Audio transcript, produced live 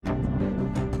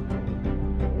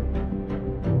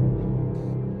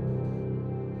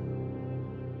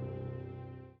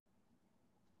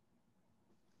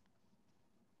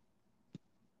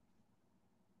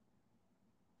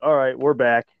All right, we're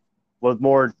back with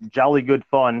more jolly good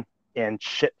fun and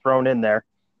shit thrown in there.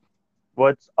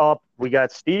 What's up? We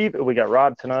got Steve and we got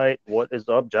Rob tonight. What is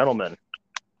up, gentlemen?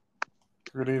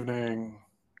 Good evening.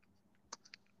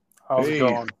 How's it Hey,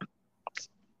 going?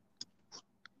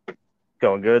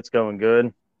 Going good. It's going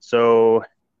good. So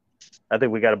I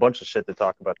think we got a bunch of shit to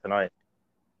talk about tonight.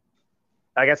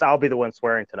 I guess I'll be the one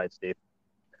swearing tonight, Steve.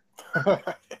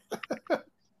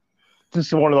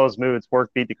 Just one of those moods.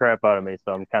 Work beat the crap out of me,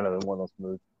 so I'm kind of in one of those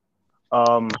moods.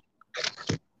 Um,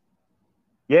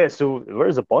 yeah. So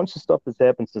there's a bunch of stuff that's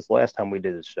happened since last time we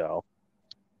did the show,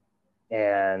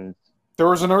 and There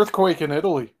was an earthquake in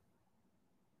Italy.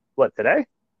 what today?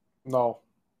 No,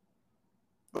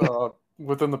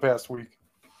 within the past week.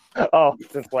 Oh,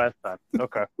 since last time.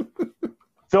 Okay.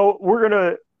 So we're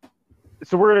gonna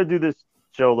do this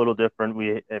show a little different.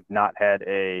 We have not had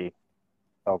a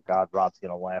oh God, Rob's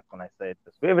gonna laugh when I say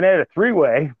this. We haven't had a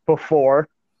three-way before.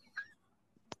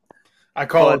 I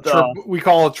call But, it we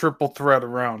call it triple threat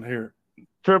around here.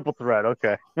 Triple threat,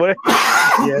 okay. What?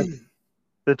 Yeah,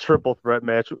 the triple threat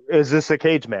match. Is this a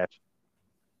cage match?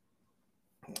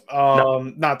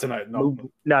 Not tonight. No.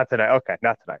 Not tonight. Okay,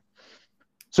 not tonight.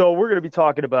 So we're gonna be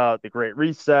talking about the Great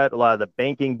Reset, a lot of the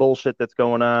banking bullshit that's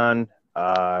going on,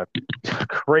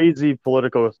 crazy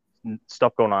political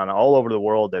stuff going on all over the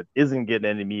world that isn't getting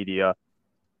any media.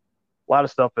 A lot of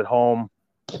stuff at home,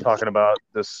 talking about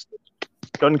this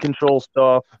gun control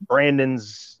stuff,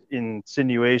 Brandon's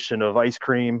insinuation of ice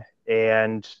cream,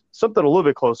 and something a little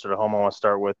bit closer to home I want to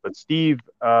start with. But Steve,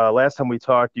 last time we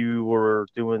talked, you were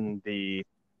doing the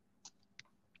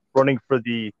running for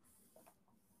the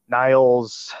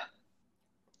Niles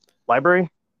Library?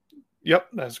 Yep,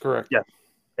 that's correct. Yeah.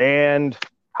 And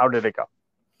how did it go?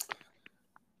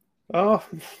 Oh,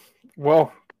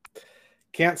 well,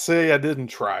 can't say I didn't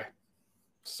try.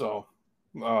 So,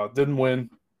 didn't win.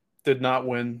 Did not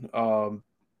win. I'm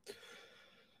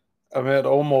at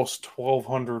almost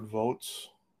 1,200 votes.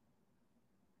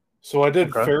 So I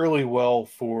did fairly well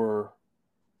for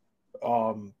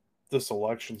this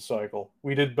election cycle.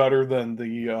 We did better than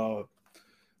the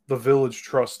village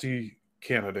trustee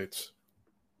candidates.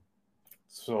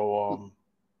 So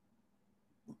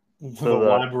the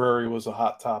library was a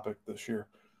hot topic this year.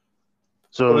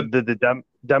 So did the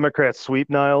Democrats sweep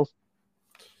Niles?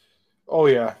 Oh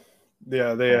yeah,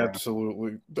 they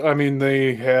absolutely. I mean,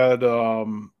 they had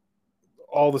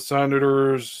all the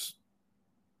senators.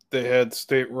 They had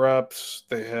state reps.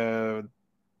 They had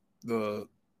the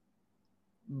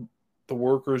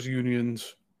workers'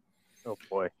 unions. Oh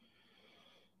boy.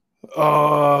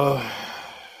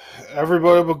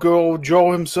 Everybody would go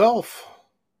Joe himself.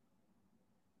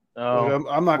 Oh, Like,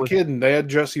 I'm not kidding. They had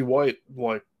Jesse White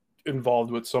like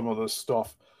involved with some of this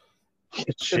stuff.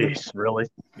 Jeez, really?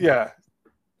 Yeah.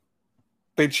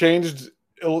 They changed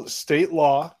state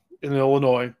law in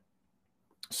Illinois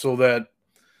so that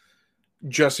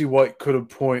Jesse White could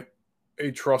appoint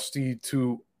a trustee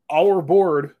to our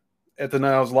board at the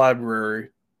Niles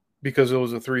Library because it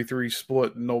was a 3-3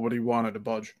 split and nobody wanted to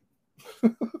budge.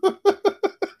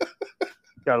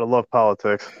 Gotta love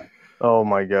politics. Oh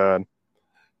my God.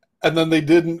 And then they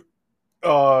didn't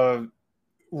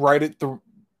write it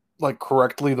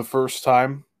correctly the first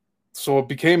time. So it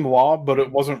became law, but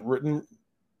it wasn't written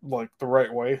like the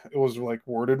right way. It was like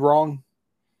worded wrong.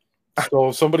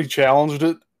 So somebody challenged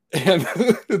it and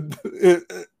it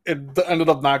ended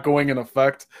up not going in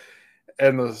effect.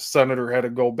 And the senator had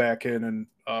to go back in and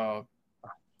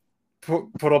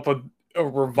put up a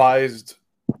revised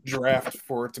draft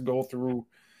for it to go through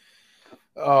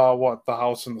the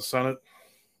House and the Senate.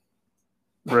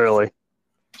 Really?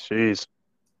 Jeez.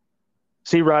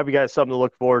 See, Rob, you got something to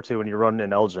look forward to when you're running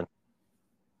in Elgin.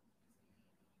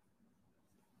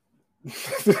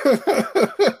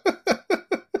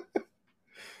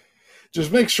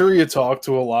 Just make sure you talk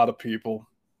to a lot of people.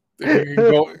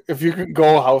 If you can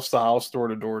go house to house, door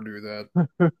to door, do that.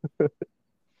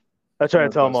 I try to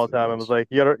tell them all the time. I was like,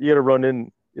 you gotta run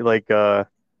in, like,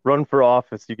 run for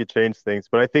office. You could change things.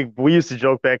 But I think we used to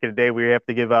joke back in the day we have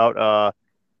to give out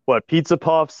pizza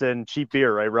puffs and cheap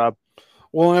beer, right, Rob?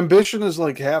 Well, ambition is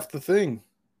like half the thing.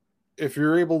 If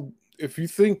you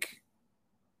think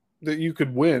that you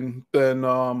could win, then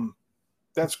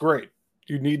that's great.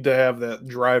 You need to have that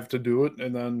drive to do it,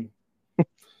 and then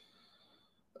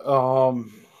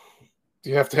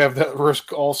you have to have that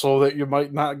risk also that you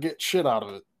might not get shit out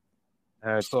of it.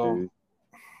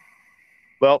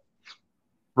 Well,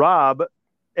 Rob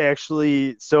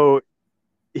actually, so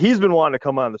he's been wanting to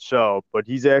come on the show, but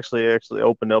he's actually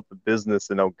opened up a business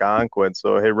in Algonquin.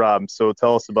 So, hey, Rob, so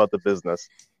tell us about the business.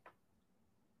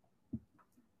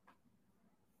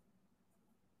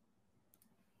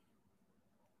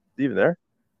 he even there?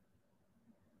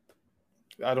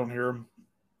 I don't hear him.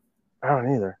 I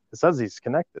don't either. It says he's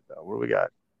connected though. What do we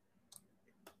got?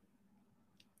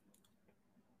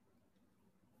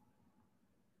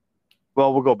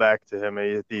 Well, we'll go back to him.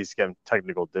 He's getting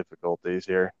technical difficulties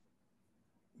here.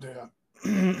 Yeah.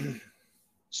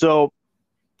 So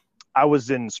I was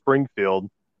in Springfield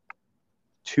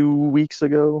 2 weeks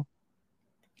ago,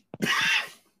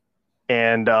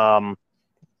 and I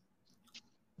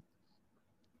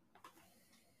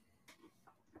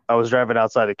was driving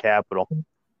outside the Capitol, and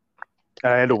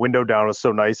I had a window down. It was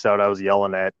so nice out. I was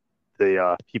yelling at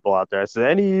the people out there. I said,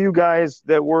 "Any of you guys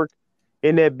that work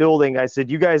in that building," I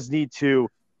said, "you guys need to.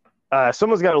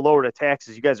 Someone's got to lower the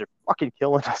taxes. You guys are fucking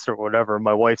killing us, or whatever."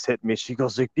 My wife's hitting me. She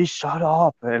goes, "Like, just shut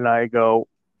up." And I go,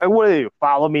 "Hey, what do they do?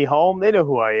 Follow me home? They know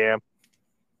who I am."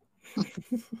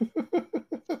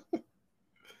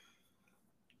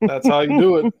 That's how you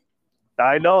do it.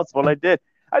 I know, it's what I did.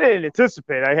 I didn't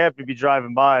anticipate. I happened to be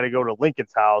driving by to go to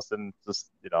Lincoln's house and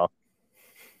just,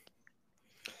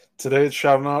 Today it's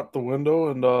shouting out the window,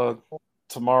 and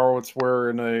tomorrow it's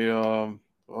wearing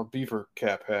a beaver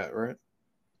cap hat, right?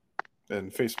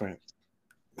 And face paint.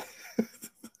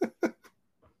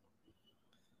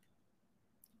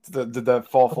 Did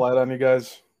that fall flat on you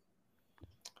guys?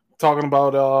 Talking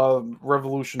about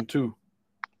Revolution 2.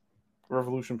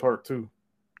 Revolution Part 2.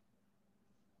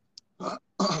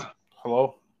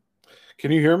 Hello?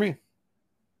 Can you hear me?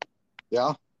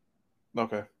 Yeah.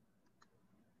 Okay.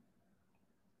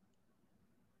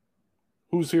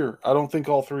 Who's here? I don't think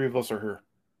all three of us are here.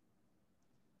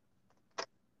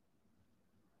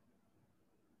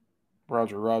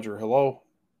 Roger. Hello?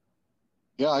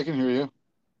 Yeah, I can hear you.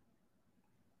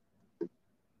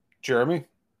 Jeremy?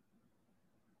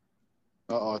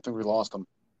 Uh-oh, I think we lost him.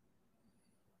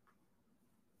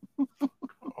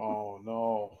 Oh,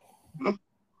 no.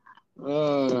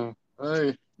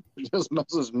 Hey, he just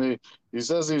messaged me. He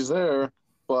says he's there,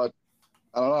 but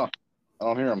I don't know. I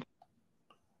don't hear him.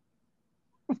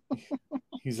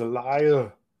 He's a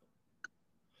liar.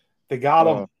 They got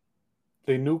him.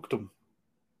 They nuked him.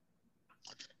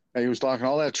 He was talking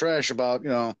all that trash about,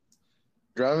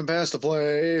 driving past the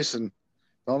place and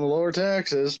on the lower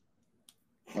taxes.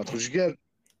 That's what you get.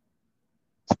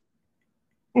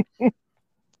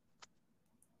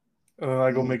 And then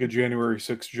I go make a January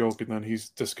 6th joke, and then he's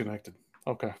disconnected.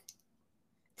 Okay.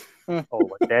 Oh,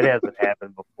 that hasn't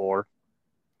happened before.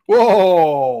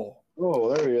 Whoa!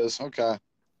 Oh, there he is. Okay.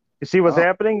 You see what's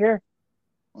happening here?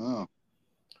 Wow.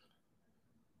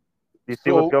 You see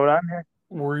what's going on here?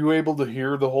 Were you able to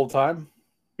hear the whole time?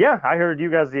 Yeah, I heard you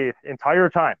guys the entire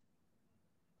time.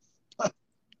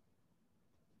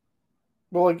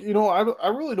 Well, I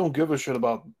really don't give a shit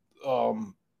about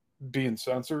being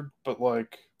censored, but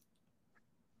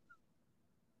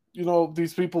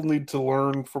these people need to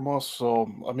learn from us. So,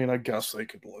 I mean, I guess they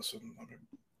could listen.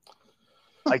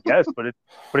 I guess, but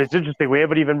it's interesting. We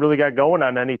haven't even really got going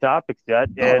on any topics yet,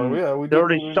 and they're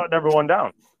already shutting everyone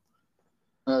down.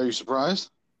 Are you surprised?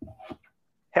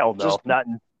 Hell no, not.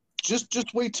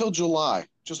 Just wait till July.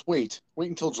 Just wait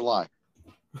until July.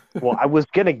 Well, I was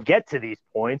gonna get to these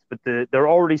points, but they're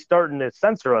already starting to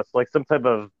censor us like some type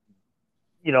of,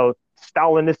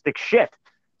 Stalinistic shit.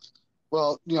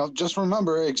 Well, just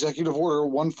remember, Executive Order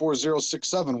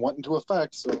 14067 went into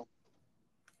effect. So,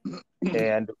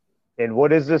 and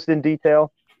what is this in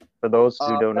detail for those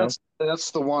who don't know?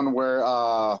 That's the one where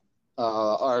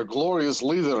our glorious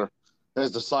leader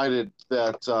has decided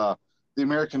that the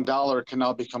American dollar can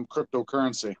now become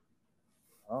cryptocurrency.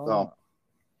 Oh.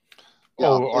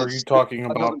 So, are you talking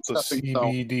about the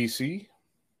CBDC?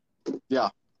 Yeah.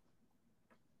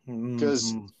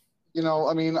 Because,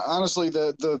 I mean, honestly,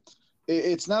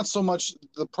 it's not so much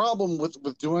the problem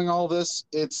with doing all this.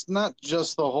 It's not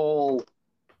just the whole,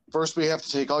 first we have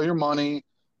to take all your money,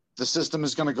 the system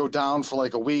is going to go down for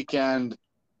like a weekend,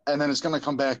 and then it's going to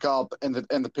come back up, and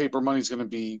the paper money is going to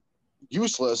be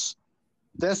useless.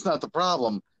 That's not the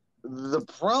problem. The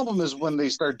problem is when they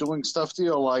start doing stuff to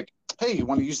you like, hey, you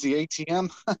want to use the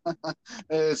ATM?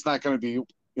 It's not going to be,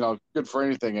 good for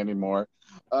anything anymore.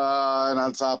 And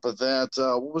on top of that,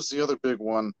 what was the other big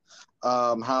one?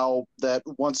 How that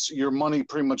once your money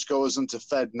pretty much goes into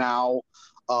Fed Now.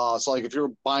 So like if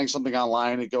you're buying something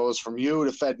online, it goes from you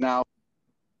to Fed Now.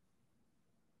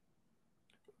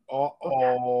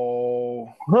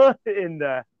 Uh-oh.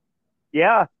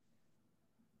 Yeah.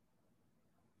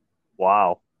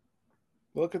 Wow.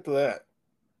 Look at that.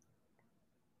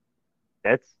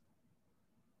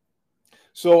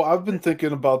 So I've been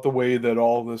thinking about the way that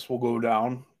all this will go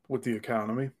down with the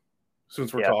economy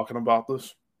since we're talking about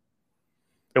this.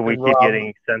 So we keep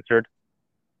getting censored.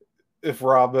 if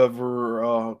Rob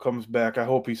ever comes back, I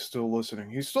hope he's still listening.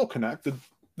 He's still connected.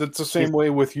 That's the same way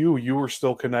with you. You were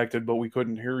still connected, but we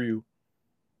couldn't hear you.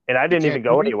 And I didn't even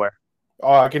go anywhere.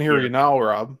 Oh, I can hear you now,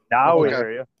 Rob. Now we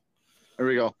hear you. There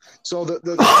we go. So the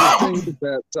thing is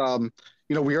that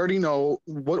we already know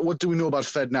what do we know about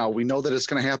Fed now? We know that it's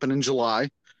going to happen in July.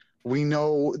 We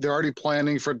know they're already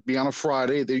planning for it to be on a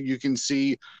Friday. You can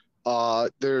see I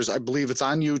believe it's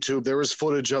on YouTube. There is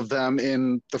footage of them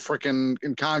in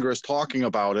Congress talking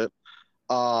about it.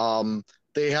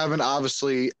 They haven't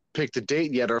obviously picked a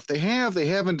date yet, or if they have, they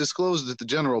haven't disclosed it to the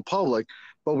general public.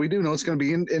 But we do know it's going to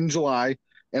be in July,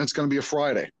 and it's going to be a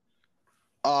Friday.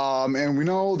 And we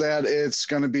know that it's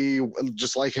going to be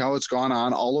just like how it's gone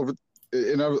on all over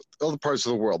in other parts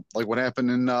of the world, like what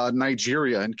happened in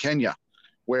Nigeria and Kenya,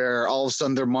 where all of a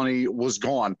sudden their money was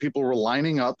gone. People were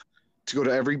lining up to go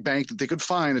to every bank that they could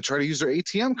find to try to use their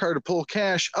ATM card to pull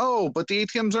cash. Oh, but the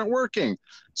ATMs aren't working.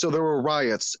 So there were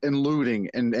riots and looting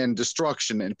and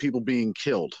destruction and people being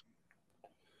killed.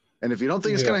 And if you don't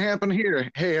think it's going to happen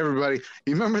here, hey, everybody,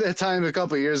 you remember that time a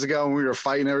couple of years ago when we were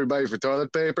fighting everybody for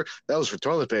toilet paper? That was for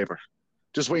toilet paper.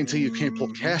 Just wait until you can't pull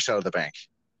cash out of the bank.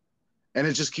 And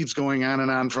it just keeps going on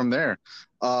and on from there.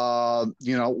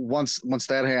 Once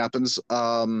that happens,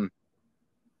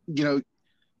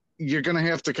 you're going to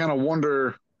have to kind of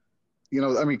wonder,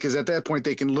 because at that point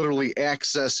they can literally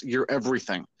access your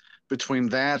everything. Between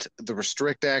that, the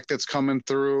Restrict Act that's coming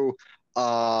through,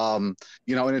 and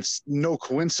it's no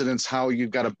coincidence how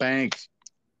you've got a bank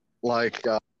like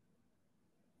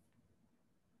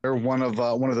they're one of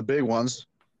the big ones.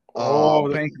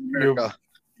 Bank of America.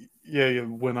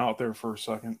 You went out there for a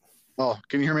second. Oh,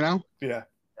 can you hear me now? Yeah.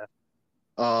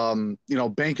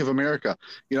 Bank of America.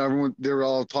 Everyone, they're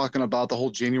all talking about the whole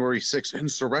January 6th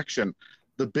insurrection.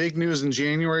 The big news in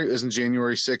January isn't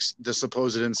January 6th, the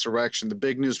supposed insurrection. The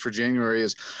big news for January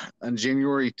is on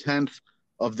January 10th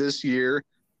of this year,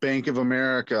 Bank of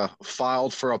America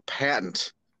filed for a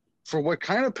patent. For what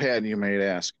kind of patent, you may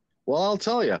ask? Well, I'll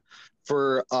tell you.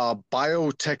 For a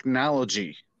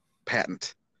biotechnology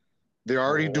patent. They're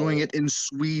already doing it in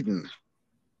Sweden.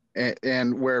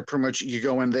 And where pretty much you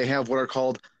go in, they have what are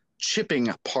called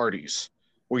chipping parties,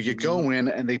 where you go in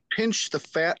and they pinch the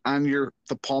fat on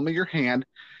the palm of your hand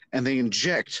and they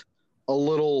inject a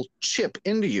little chip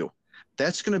into you.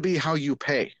 That's going to be how you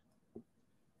pay.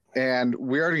 And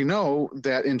we already know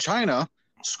that in China,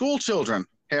 school children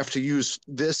have to use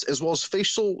this as well as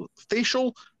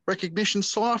facial recognition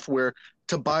software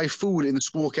to buy food in the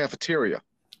school cafeteria.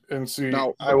 And see,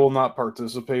 now, I will not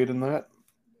participate in that.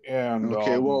 And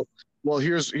okay, well,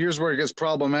 here's where it gets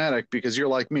problematic, because you're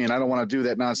like me and I don't want to do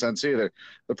that nonsense either.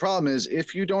 The problem is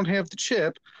if you don't have the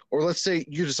chip, or let's say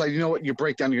you decide, you know what, you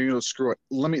break down, screw it.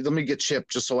 Let me get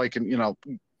chipped just so I can,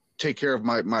 take care of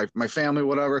my family,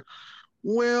 whatever.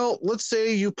 Well, let's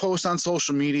say you post on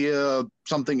social media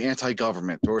something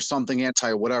anti-government or something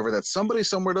anti-whatever that somebody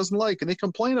somewhere doesn't like, and they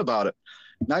complain about it.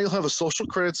 Now you'll have a social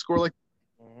credit score like.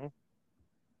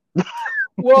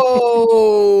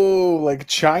 Whoa, like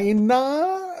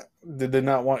China? Did they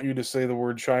not want you to say the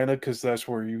word China because that's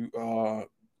where you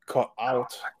cut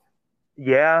out?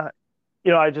 Yeah.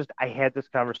 I had this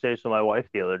conversation with my wife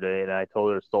the other day, and I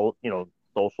told her,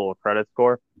 social credit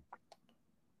score.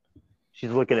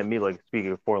 She's looking at me like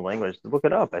speaking a foreign language. Look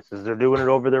it up. I says they're doing it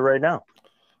over there right now.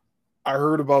 I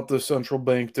heard about the central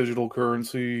bank digital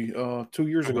currency 2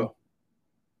 years ago.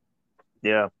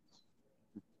 Yeah.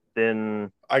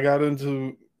 Then I got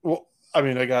into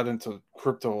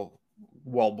crypto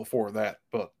well before that,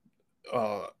 but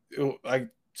I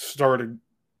started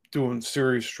doing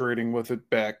serious trading with it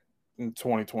back in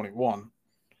 2021.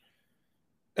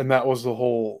 And that was the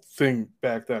whole thing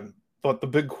back then. But the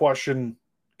big question,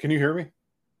 can you hear me?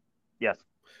 Yes.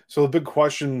 So the big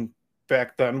question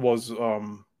back then was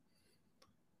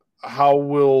how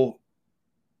will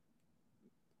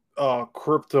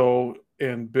crypto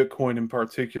and Bitcoin in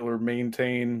particular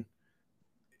maintain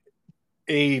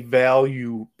a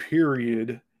value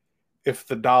period if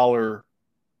the dollar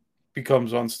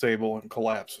becomes unstable and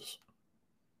collapses?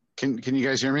 Can you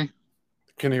guys hear me?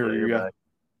 Can hear you, yeah.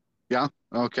 Yeah?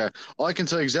 Okay. Well, I can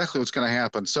tell you exactly what's going to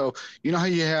happen. So, you know how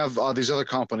you have these other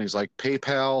companies like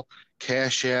PayPal,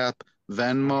 Cash App,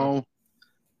 Venmo?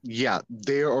 Yeah,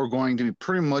 they are going to be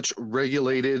pretty much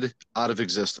regulated out of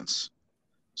existence.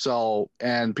 So,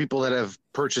 and people that have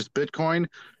purchased Bitcoin,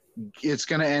 it's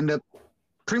going to end up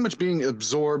pretty much being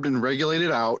absorbed and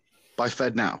regulated out by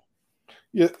FedNow.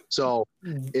 Yeah. So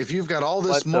if you've got all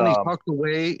this money tucked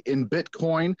away in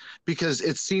Bitcoin, because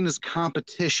it's seen as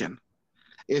competition.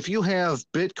 If you have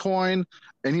Bitcoin,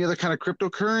 any other kind of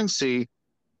cryptocurrency,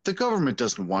 The government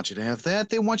doesn't want you to have that.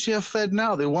 They want you to have Fed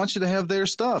now. They want you to have their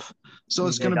stuff. So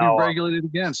it's going to be Now, regulated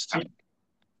against. hey,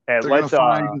 They're going to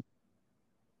find.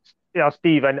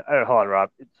 Steve, hold on,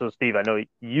 Rob. So, Steve, I know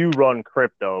you run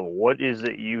crypto. What is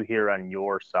it you hear on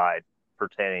your side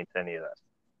pertaining to any of this?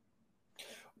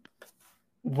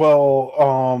 Well,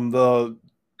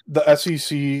 the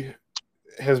SEC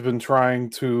has been trying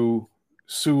to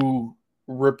sue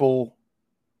Ripple,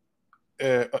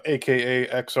 aka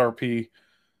XRP,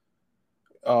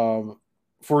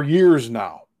 for years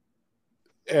now,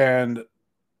 and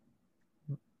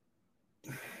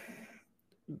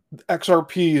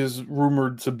XRP is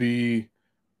rumored to be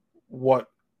what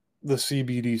the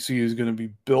CBDC is going to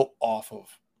be built off of.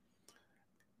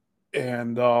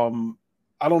 And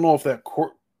I don't know if that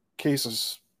court case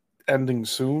is ending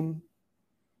soon,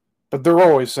 but they're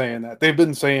always saying that. They've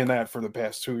been saying that for the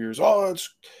past 2 years. Oh, it's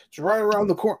right around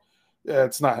the corner. Yeah,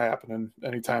 it's not happening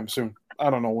anytime soon. I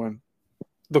don't know when.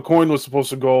 The coin was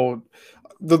supposed to go.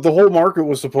 The whole market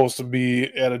was supposed to be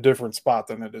at a different spot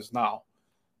than it is now.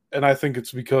 And I think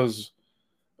it's because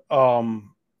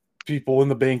people in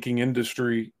the banking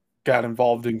industry got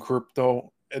involved in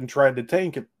crypto and tried to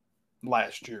tank it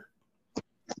last year.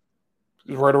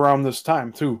 Right around this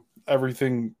time, too.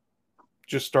 Everything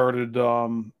just started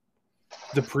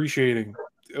depreciating.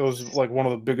 It was like one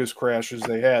of the biggest crashes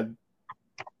they had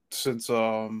since,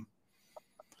 I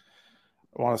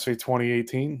want to say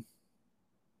 2018.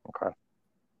 Okay.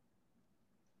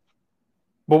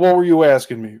 But what were you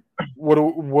asking me?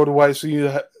 What do I see?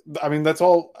 I mean, that's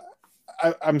all.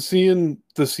 I'm seeing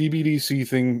the CBDC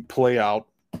thing play out,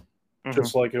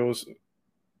 just like it was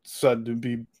said to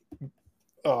be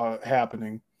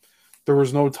happening. There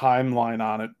was no timeline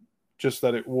on it, just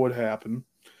that it would happen.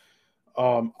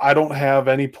 I don't have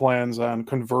any plans on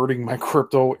converting my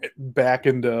crypto back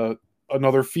into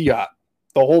another fiat.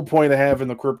 The whole point of having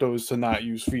the crypto is to not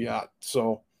use fiat.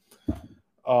 So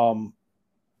I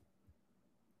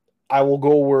will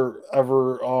go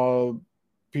wherever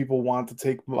people want to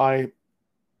take my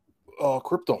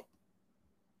crypto.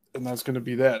 And that's going to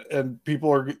be that. And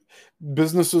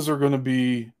businesses are going to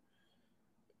be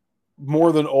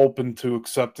more than open to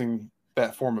accepting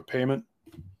that form of payment.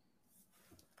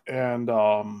 And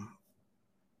I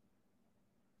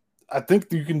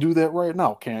think you can do that right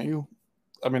now, can't you?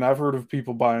 I mean, I've heard of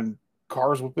people buying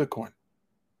cars with Bitcoin.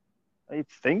 I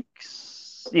think,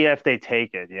 yeah, if they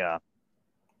take it, yeah.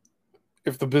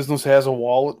 If the business has a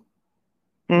wallet,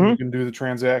 you can do the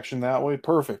transaction that way.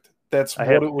 Perfect. That's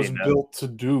what it was built to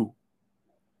do.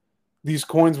 These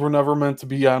coins were never meant to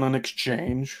be on an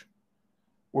exchange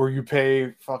where you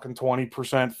pay fucking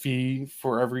 20% fee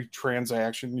for every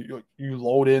transaction. You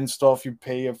load in stuff, you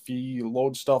pay a fee. You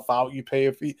load stuff out, you pay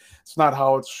a fee. It's not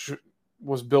how it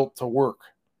was built to work.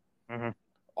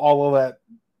 All of that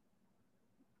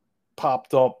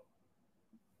popped up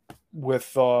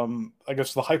with, I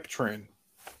guess, the hype train,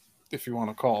 if you want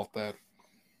to call it that.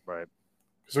 Right.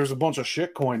 Because there's a bunch of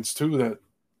shit coins, too, that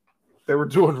they were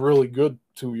doing really good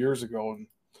 2 years ago, and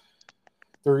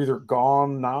they're either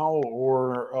gone now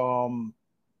or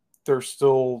they're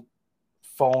still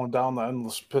falling down the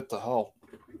endless pit to hell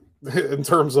in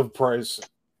terms of price.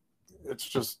 It's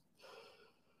just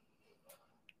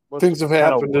things have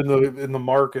happened in the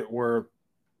market where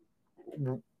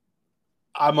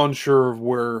I'm unsure of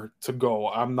where to go.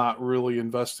 I'm not really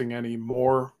investing any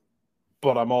more,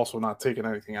 but I'm also not taking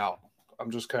anything out.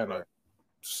 I'm just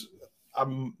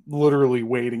I'm literally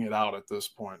waiting it out at this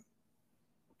point.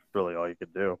 Really all you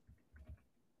could do.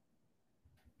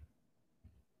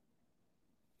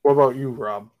 What about you,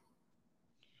 Rob?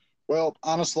 Well,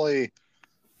 honestly,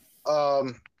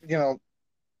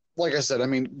 like I said, I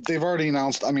mean, they've already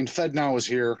announced. I mean, Fed now is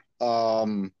here.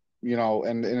 And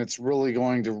it's really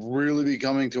going to really be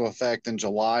coming to effect in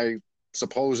July,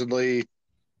 supposedly.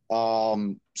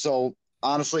 So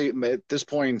honestly, at this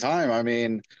point in time, I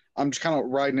mean, I'm just kind of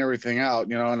riding everything out,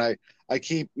 and I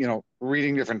keep,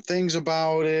 reading different things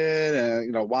about it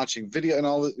and, watching video and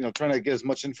all this, trying to get as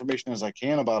much information as I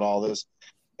can about all this.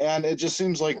 And it just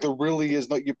seems like there really is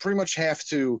you pretty much have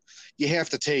to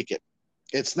take it.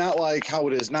 It's not like how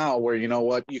it is now where,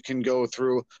 you can go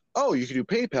through, you can do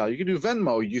PayPal, you can do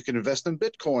Venmo, you can invest in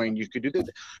Bitcoin, you could do that.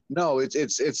 No,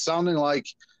 it's sounding like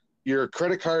your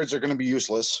credit cards are going to be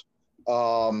useless.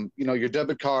 Your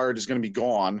debit card is going to be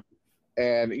gone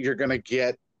and you're going to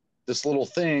get this little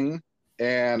thing.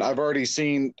 And I've already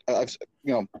seen,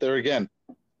 there again,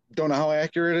 don't know how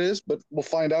accurate it is, but we'll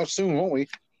find out soon, won't we?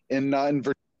 In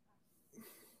Virginia.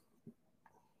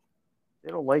 They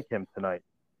don't like him tonight.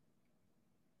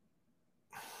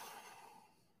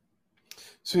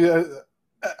 See,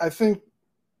 I think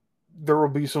there will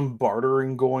be some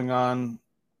bartering going on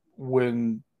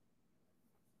when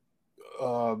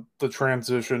the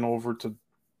transition over to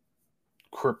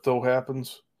crypto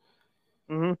happens.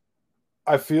 Mm-hmm.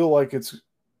 I feel like it's.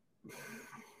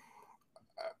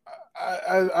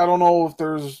 I don't know if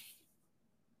there's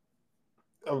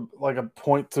a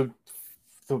point to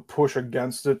push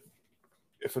against it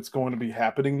if it's going to be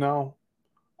happening now.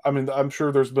 I mean, I'm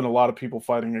sure there's been a lot of people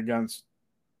fighting against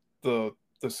the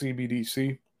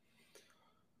CBDC.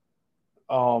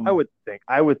 I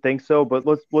would think so, but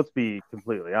let's be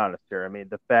completely honest here. I mean,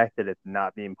 the fact that it's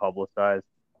not being publicized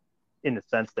in the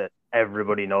sense that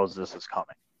everybody knows this is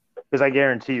coming, because I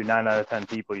guarantee you, 9 out of 10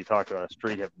 people you talk to on the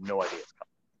street have no idea it's coming.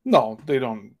 No, they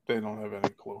don't. They don't have any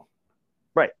clue.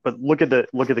 Right, but look at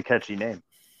the catchy name,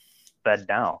 Fed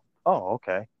Down. Oh,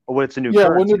 okay. Well, it's a new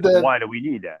currency. Why do we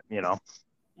need that? You know.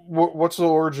 What's the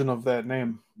origin of that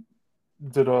name?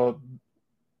 Did a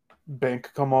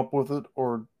bank come up with it,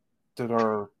 or did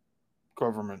our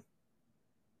government?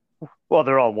 Well,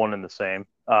 they're all one and the same.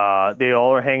 They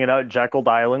all are hanging out at Jekyll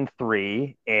Island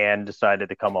 3 and decided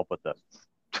to come up with this.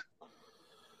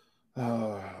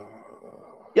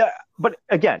 Yeah, but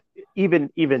again,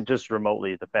 even just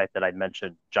remotely, the fact that I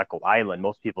mentioned Jekyll Island,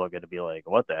 most people are going to be like,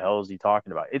 "What the hell is he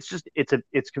talking about?"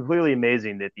 It's completely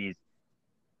amazing that these.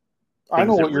 I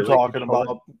know what you're talking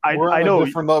about. We're on a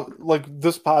different level. Like,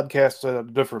 this podcast at a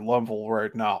different level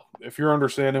right now. If you're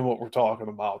understanding what we're talking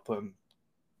about,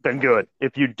 then good.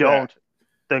 If you don't,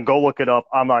 then go look it up.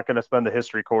 I'm not going to spend the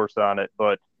history course on it,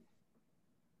 but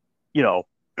you know,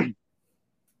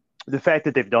 the fact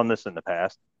that they've done this in the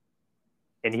past,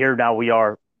 and here now we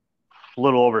are, a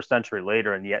little over a century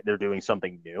later, and yet they're doing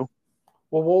something new.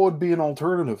 Well, what would be an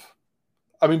alternative?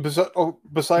 I mean,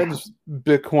 besides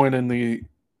Bitcoin and the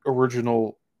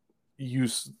original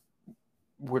use,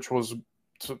 which was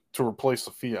to replace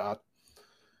the fiat.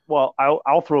 Well,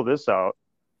 I'll throw this out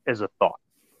as a thought.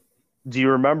 Do you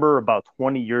remember about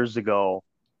 20 years ago,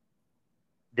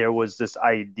 there was this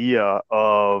idea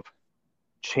of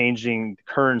changing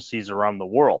currencies around the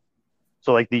world?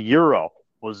 So like the euro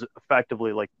was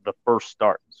effectively like the first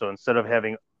start. So instead of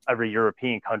having every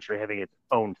European country having its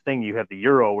own thing, you have the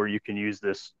euro where you can use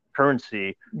this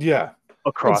currency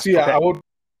across. And see, I would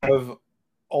have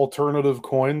alternative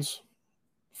coins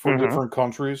for different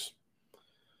countries.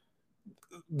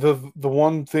 The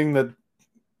one thing that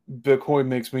Bitcoin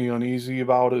makes me uneasy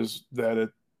about is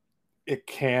that it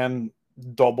can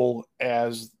double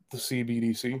as the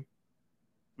CBDC.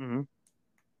 Mm-hmm.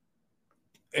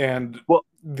 And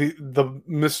the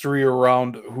mystery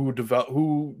around who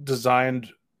designed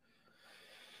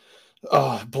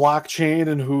blockchain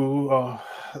and who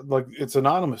like, it's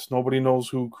anonymous. Nobody knows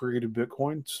who created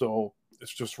Bitcoin, so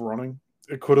it's just running.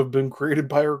 It could have been created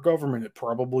by our government. It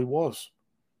probably was,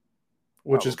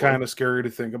 which is kind of scary to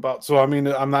think about. So I mean,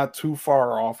 I'm not too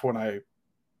far off when I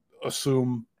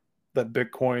assume that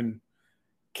Bitcoin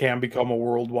can become a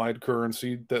worldwide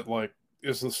currency that like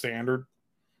is the standard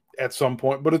at some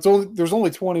point, but there's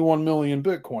only 21 million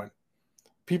Bitcoin.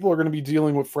 People are going to be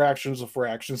dealing with fractions of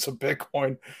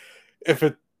Bitcoin if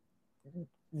it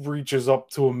reaches up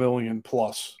to 1 million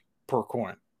plus per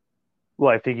coin.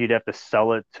 Well, I think you'd have to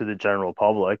sell it to the general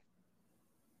public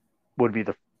would be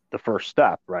the first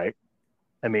step, right?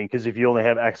 I mean, because if you only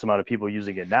have X amount of people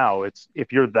using it now, it's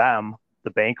if you're them,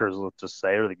 the bankers, let's just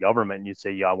say, or the government, and you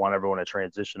say, yeah, I want everyone to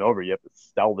transition over, you have to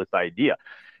sell this idea.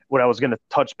 What I was going to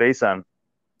touch base on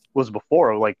was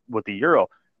before, like with the euro.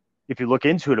 If you look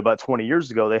into it, about 20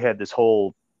 years ago, they had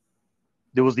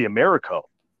there was the Americo,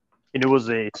 and it was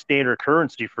a standard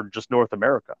currency for just North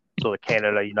America. So the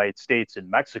Canada, United States,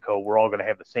 and Mexico were all going to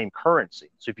have the same currency.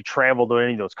 So if you traveled to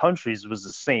any of those countries, it was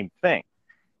the same thing.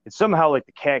 And somehow, like,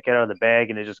 the cat got out of the bag,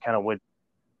 and it just kind of went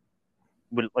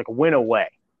away.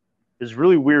 It was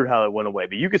really weird how it went away.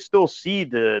 But you could still see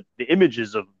the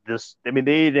images of this. I mean,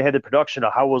 they had the production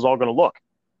of how it was all going to look.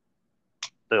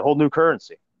 The whole new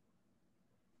currency.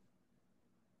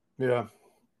 Yeah.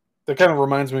 That kind of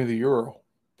reminds me of the euro,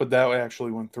 but that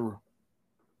actually went through.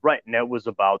 Right, and that was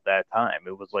about that time.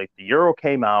 It was like the euro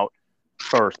came out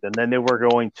first, and then they were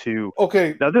going to.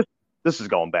 Okay. Now this is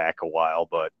going back a while,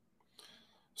 but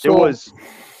there was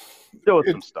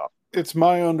some stuff. It's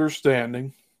my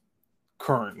understanding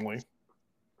currently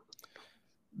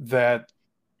that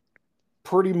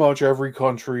pretty much every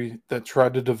country that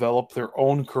tried to develop their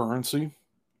own currency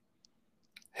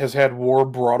has had war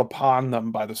brought upon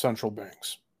them by the central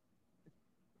banks.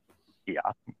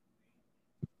 Yeah.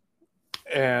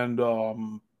 And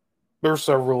there are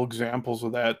several examples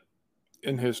of that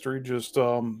in history. Just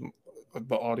the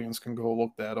audience can go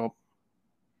look that up.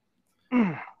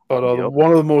 But Yep.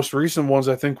 one of the most recent ones,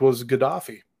 I think, was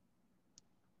Gaddafi.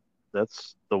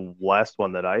 That's the last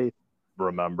one that I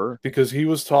remember. Because he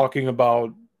was talking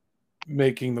about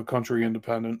making the country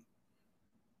independent.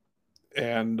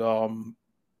 And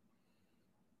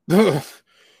with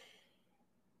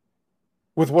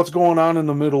what's going on in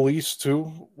the Middle East,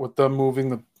 too, with them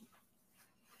moving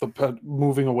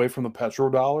moving away from the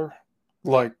petrodollar,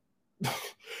 like,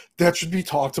 that should be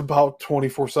talked about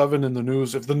 24/7 in the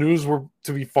news. If the news were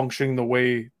to be functioning the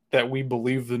way that we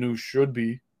believe the news should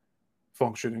be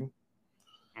functioning.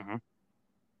 Mm-hmm.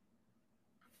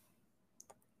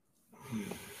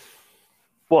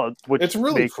 Well, which it's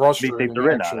really frustrating,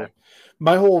 actually.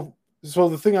 So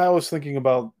the thing I was thinking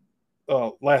about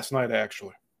last night,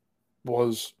 actually,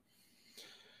 was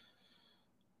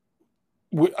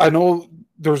I know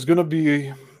there's going to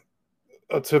be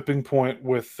a tipping point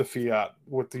with the fiat,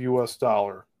 with the US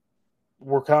dollar.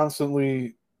 We're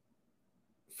constantly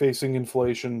facing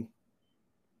inflation.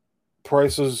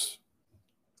 Prices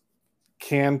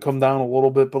can come down a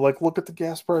little bit, but like, look at the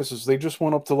gas prices. They just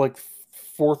went up to like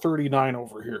 $4.39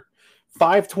 over here,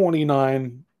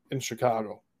 $5.29 in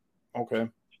Chicago. Okay,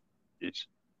 it's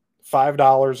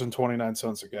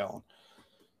 $5.29 a gallon.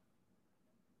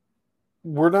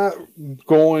 We're not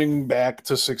going back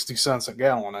to 60 cents a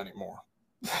gallon anymore.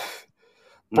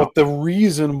 No. But the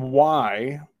reason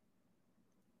why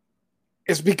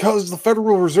is because the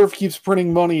Federal Reserve keeps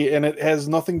printing money, and it has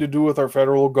nothing to do with our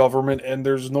federal government, and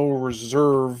there's no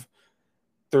reserve.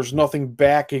 There's nothing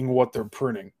backing what they're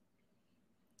printing.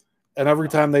 And every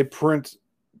time they print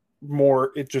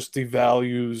more, it just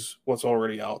devalues what's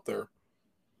already out there.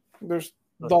 There's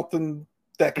nothing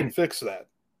that can fix that.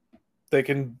 They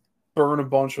can burn a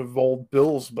bunch of old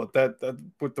bills, but that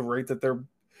with the rate that they're...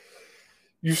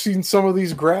 You've seen some of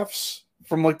these graphs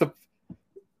from like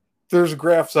there's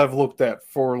graphs I've looked at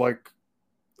for like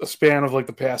a span of like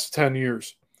the past 10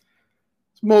 years.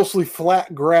 It's mostly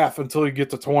flat graph until you get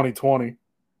to 2020.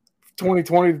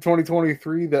 2020 to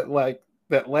 2023, that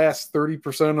last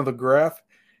 30% of the graph,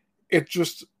 it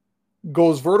just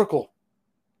goes vertical.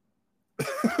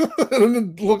 And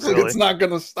it looks like it's not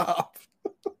going to stop.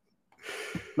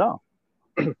 No.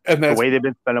 And that's the way they've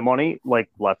been spending money, like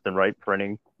left and right,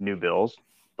 printing new bills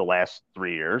the last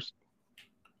 3 years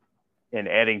and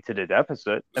adding to the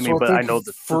deficit. I mean, but I know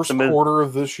the first quarter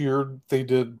of this year they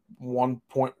did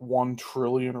 1.1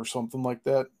 trillion or something like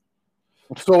that.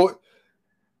 So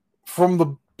from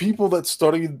the people that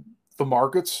study the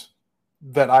markets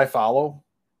that I follow,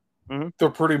 they're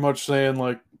pretty much saying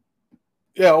like,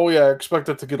 yeah, I expect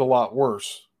it to get a lot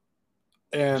worse.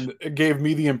 And it gave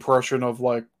me the impression of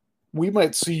like, we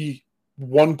might see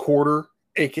 1 quarter,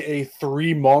 aka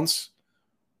 3 months,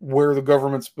 where the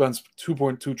government spends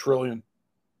 2.2 trillion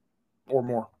or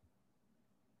more.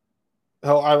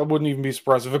 Hell, I wouldn't even be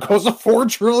surprised if it goes to 4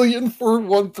 trillion for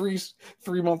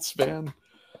 3-month span.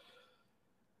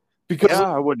 Because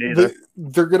I wouldn't either.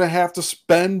 They're going to have to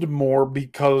spend more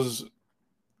because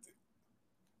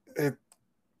it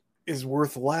is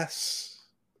worth less.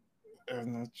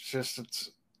 And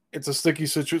it's a sticky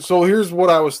situation. So here's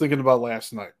what I was thinking about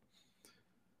last night.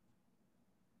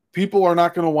 People are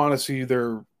not going to want to see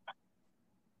their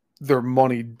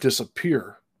money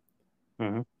disappear.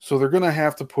 Mm-hmm. So they're going to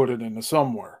have to put it into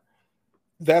somewhere.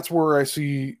 That's where I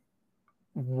see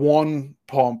one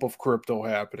pump of crypto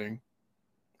happening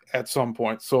at some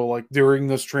point. So like during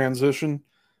this transition,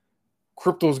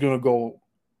 crypto is going to go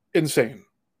insane.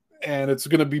 And it's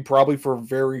going to be probably for a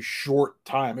very short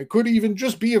time. It could even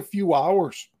just be a few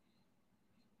hours.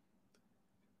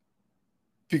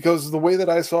 Because the way that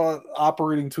I saw it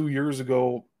operating 2 years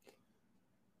ago,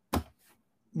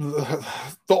 the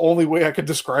only way I could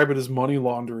describe it is money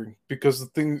laundering. Because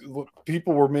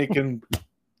people were making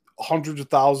hundreds of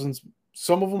thousands.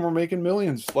 Some of them were making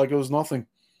millions like it was nothing.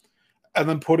 And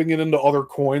then putting it into other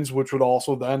coins, which would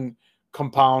also then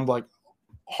compound like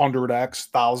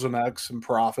 100x, 1000x in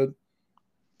profit.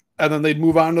 And then they'd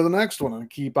move on to the next one and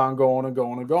keep on going and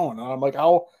going and going. And I'm like,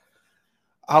 how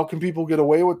can people get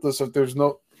away with this if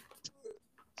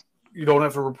you don't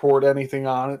have to report anything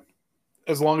on it?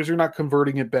 As long as you're not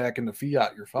converting it back into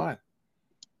fiat, you're fine.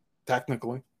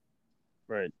 Technically.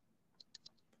 Right.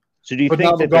 So do you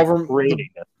think that they're creating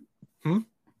it?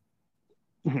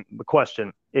 The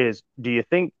question is, do you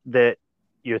think that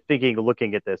you're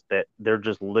looking at this, that they're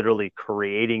just literally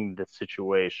creating the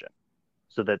situation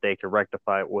so that they can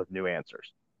rectify it with new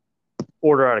answers?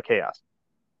 Order out of chaos.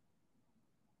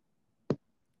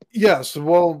 Yes,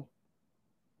 well,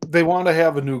 they want to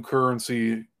have a new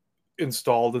currency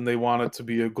installed, and they want it to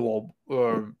be a global,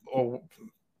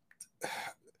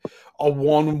 a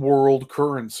one world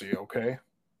currency. Okay,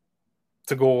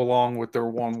 to go along with their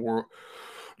one world.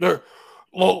 Let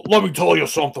me tell you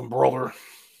something, brother.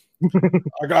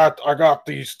 I got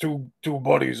these two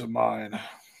buddies of mine.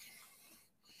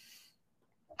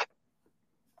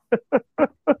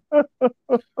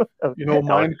 You know,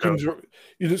 mind control.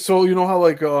 So you know how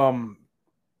like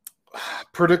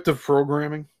predictive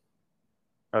programming.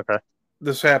 Okay.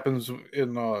 This happens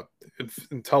in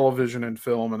television and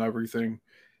film and everything,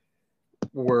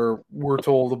 where we're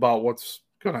told about what's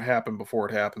going to happen before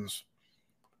it happens.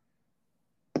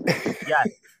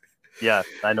 Yeah,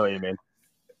 I know what you mean.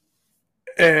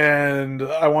 And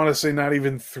I want to say not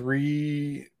even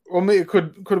 3. Well, maybe it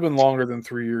could have been longer than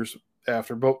 3 years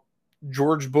after. But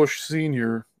George Bush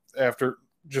Sr., after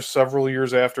just several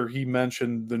years after he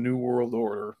mentioned the New World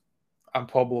Order on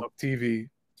public TV,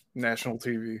 national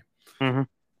TV, Mm-hmm.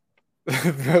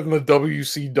 then the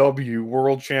WCW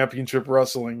World Championship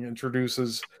Wrestling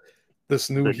introduces this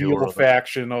new heel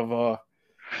faction of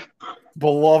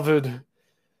beloved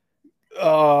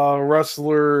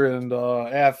wrestler and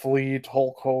athlete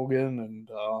Hulk Hogan,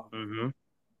 and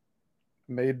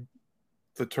made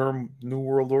the term New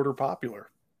World Order popular.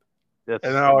 And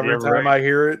now every time I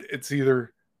hear it, it's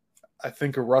either I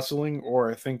think of wrestling or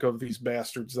I think of these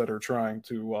bastards that are trying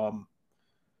to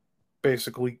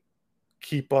basically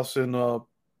keep us in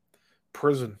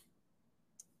prison.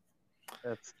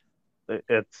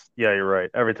 It's you're right.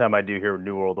 Every time I do hear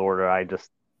New World Order, I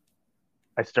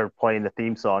start playing the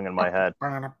theme song in my head.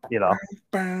 You know.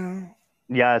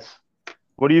 Yes.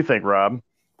 What do you think, Rob?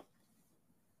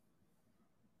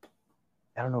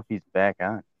 I don't know if he's back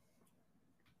on.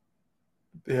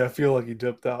 Yeah, I feel like he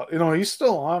dipped out. You know, he's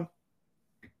still on.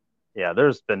 Yeah,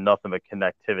 there's been nothing but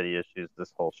connectivity issues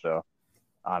this whole show,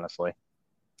 honestly.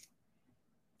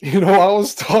 You know, I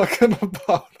was talking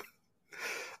about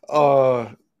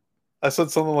I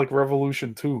said something like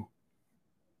Revolution 2.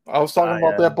 I was talking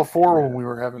about that before when we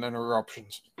were having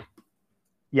interruptions.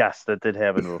 Yes, that did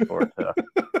happen before too.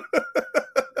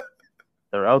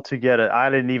 They're out to get it. I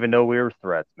didn't even know we were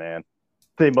threats, man.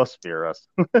 They must fear us.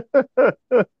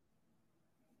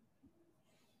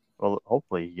 Well,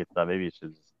 hopefully he gets that. Maybe you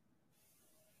should just...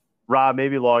 Rob,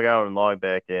 maybe log out and log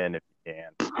back in if you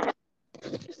can.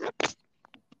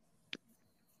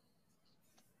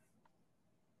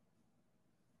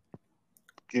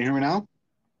 Can you hear me now?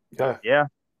 Yeah.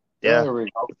 There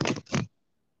we go. Okay,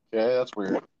 that's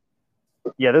weird.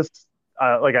 Yeah, this,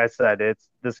 like I said, it's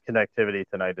this connectivity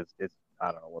tonight is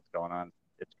I don't know what's going on.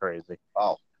 It's crazy.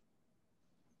 Oh.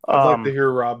 I'd like to hear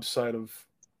Rob's side of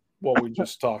what we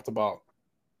just talked about.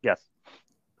 Yes.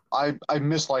 I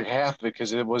missed like half of it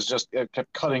because it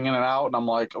kept cutting in and out, and I'm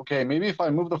like, okay, maybe if I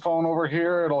move the phone over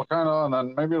here, it'll kind of, and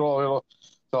then maybe it'll.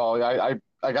 So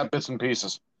I got bits and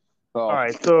pieces. So, all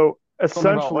right. So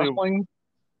essentially,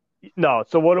 no.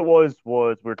 So what it was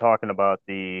we were talking about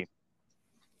the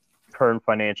current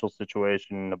financial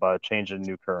situation, about changing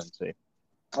new currency.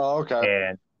 Oh, okay.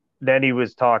 And then he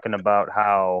was talking about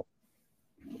how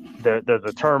there's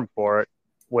a term for it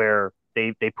where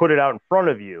they put it out in front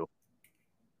of you,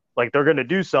 like they're going to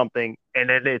do something, and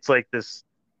then it's like this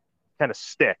kind of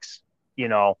sticks, you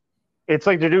know. It's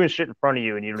like they're doing shit in front of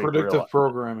you, and you don't even realize. Predictive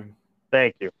programming.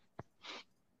 Thank you.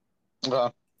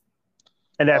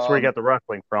 And that's where he got the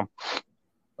wrestling from.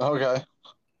 Okay.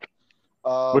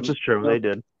 Which is true. They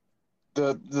did.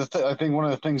 I think one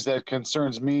of the things that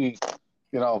concerns me,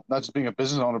 you know, not just being a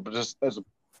business owner, but just as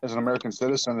an American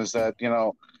citizen, is that, you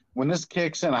know, when this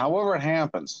kicks in, however it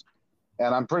happens,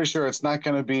 and I'm pretty sure it's not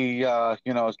going to be,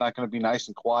 you know, it's not going to be nice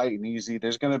and quiet and easy.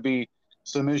 There's going to be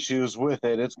some issues with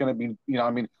it. It's going to be, you know,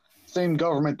 I mean, same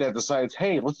government that decides,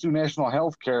 hey, let's do national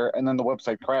health care, and then the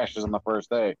website crashes on the first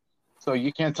day. So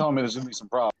you can't tell me there's going to be some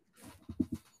problems.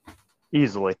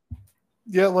 Easily.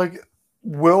 Yeah, like,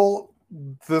 will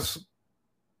this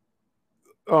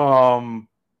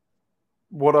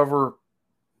whatever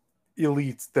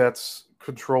elite that's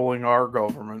controlling our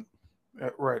government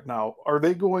right now, are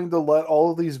they going to let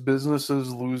all of these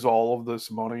businesses lose all of this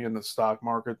money in the stock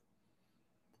market?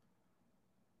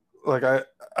 Like,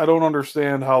 I don't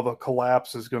understand how the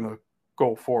collapse is going to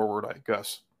go forward, I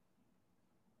guess.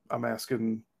 I'm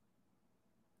asking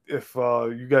if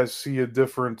you guys see a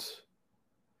different...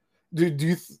 Do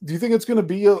you think it's going to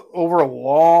be over a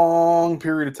long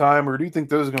period of time, or do you think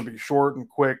this is going to be short and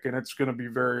quick and it's going to be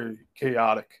very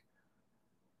chaotic?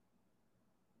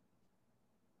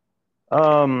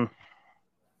 I'm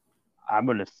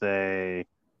going to say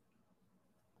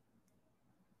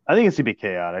I think it's going to be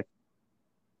chaotic.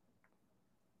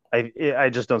 I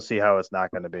just don't see how it's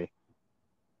not going to be.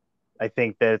 I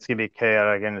think that it's going to be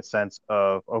chaotic in the sense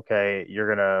of, okay,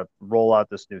 you're going to roll out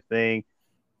this new thing.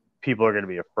 People are going to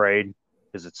be afraid.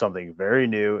 because it's something very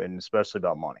new and especially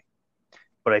about money.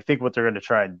 But I think what they're going to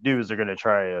try and do is they're going to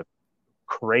try to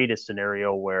create a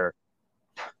scenario where,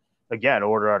 again,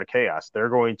 order out of chaos. They're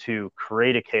going to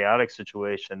create a chaotic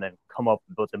situation, then come up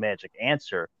with the magic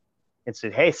answer and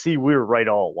say, hey, see, we were right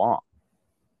all along.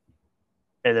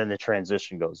 And then the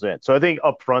transition goes in. So I think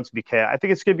up front, I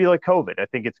think it's going to be like COVID. I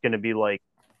think it's going to be like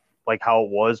how it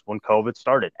was when COVID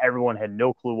started. Everyone had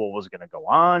no clue what was going to go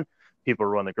on. People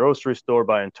were running the grocery store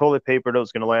buying toilet paper that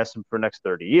was going to last them for the next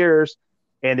 30 years.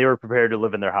 And they were prepared to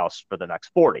live in their house for the next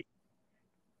 40.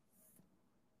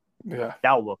 Yeah.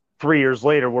 Now look, 3 years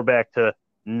later, we're back to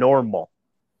normal.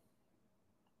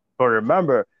 But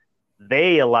remember,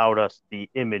 they allowed us the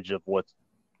image of what's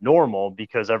normal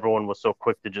because everyone was so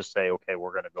quick to just say, okay,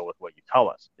 we're going to go with what you tell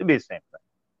us. It'd be the same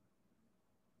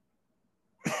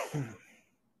thing.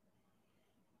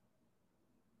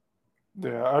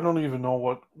 Yeah, I don't even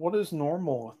know what is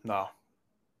normal now.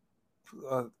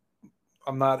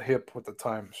 I'm not hip with the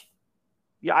times.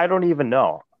 Yeah, I don't even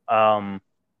know. I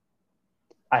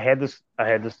had this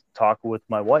talk with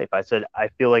my wife. I said, I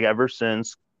feel like ever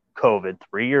since COVID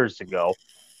 3 years ago,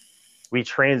 we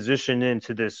transitioned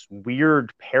into this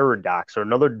weird paradox or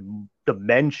another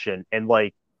dimension, and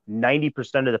like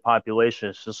 90% of the population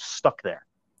is just stuck there.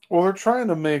 Well, they're trying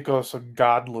to make us a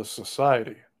godless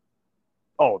society.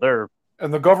 Oh,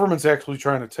 and the government's actually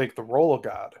trying to take the role of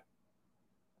God.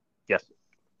 Yes.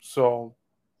 So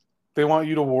they want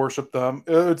you to worship them.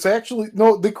 It's actually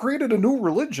they created a new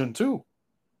religion too.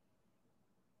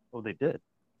 Oh, they did.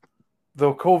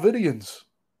 The COVIDians.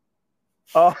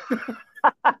 Oh.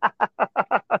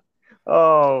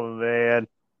 Oh man.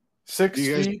 6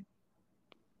 feet,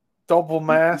 double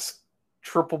mask,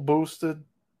 triple boosted.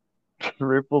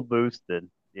 Triple boosted.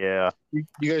 Yeah. You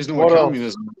guys know what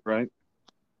communism is, right?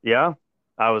 Yeah.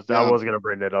 I was gonna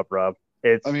bring that up, Rob.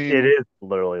 It is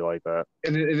literally like that.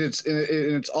 And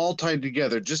it's all tied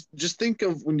together. Just think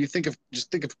of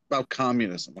about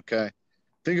communism, okay?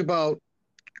 Think about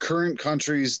current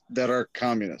countries that are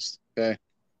communist, okay?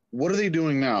 What are they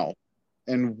doing now?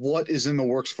 And what is in the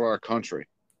works for our country?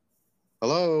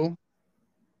 Hello?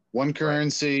 One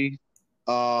currency,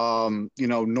 no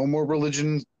more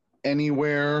religion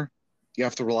anywhere. You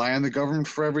have to rely on the government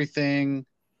for everything.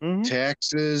 Mm-hmm.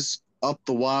 Taxes up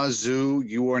the wazoo.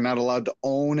 You are not allowed to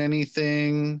own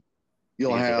anything.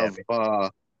 You'll have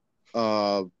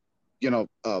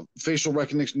facial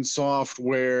recognition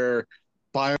software.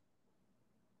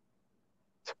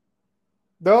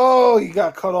 No, you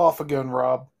got cut off again,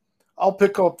 Rob. I'll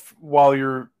pick up while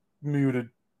you're muted.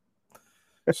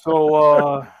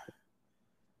 So,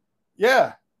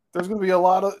 yeah, there's going to be a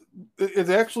lot of. It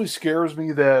actually scares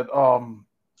me that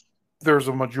there's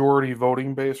a majority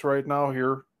voting base right now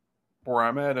here where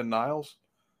I'm at in Niles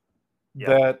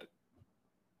that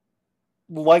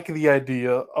like the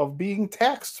idea of being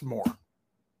taxed more.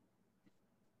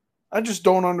 I just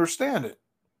don't understand it.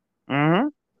 Mm-hmm.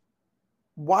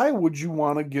 Why would you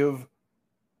want to give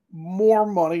more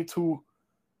money to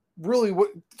really what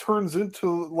turns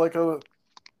into like a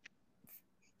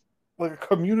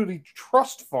community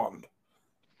trust fund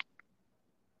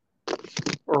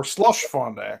or slush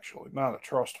fund, actually, not a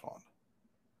trust fund?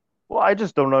 Well, I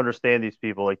just don't understand these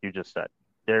people, like you just said.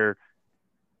 The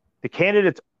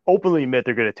candidates openly admit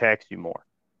they're going to tax you more,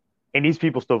 and these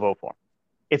people still vote for them.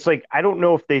 It's like, I don't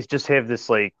know if they just have this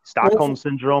like Stockholm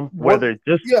syndrome where they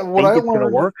just think it's going to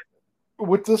work.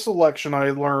 With this election,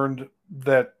 I learned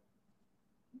that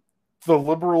the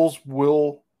liberals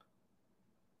will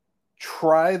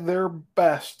try their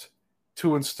best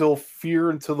to instill fear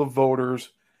into the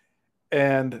voters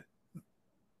and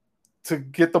to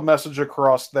get the message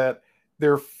across that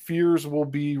their fears will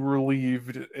be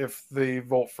relieved if they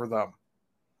vote for them.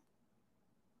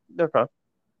 Okay.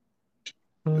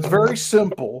 It's very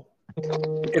simple.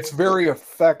 It's very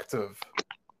effective.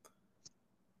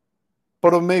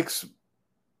 But it makes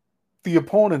the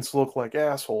opponents look like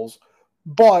assholes.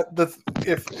 But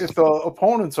if the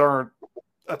opponents aren't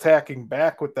attacking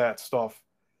back with that stuff,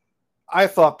 I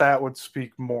thought that would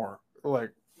speak more.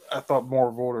 Like, I thought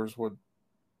more voters would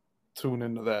tune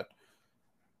into that.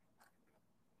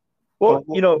 Well,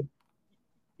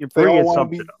 you're bringing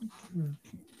something up.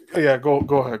 Yeah, go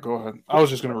ahead. I was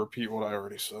just going to repeat what I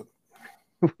already said.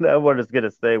 What I was going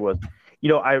to say was,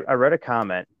 I read a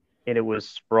comment, and it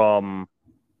was from,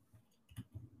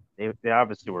 they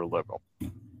obviously were liberal,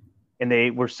 and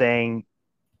they were saying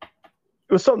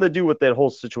it was something to do with that whole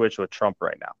situation with Trump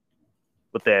right now,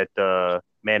 with that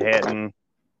Manhattan.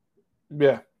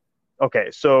 Yeah. Okay,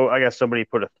 so I guess somebody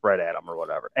put a threat at him or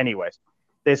whatever. Anyways,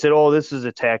 they said, "Oh, this is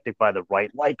a tactic by the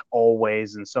right," like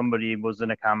always. And somebody was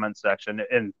in a comment section,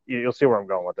 and you'll see where I'm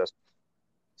going with this,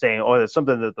 saying, "Oh, it's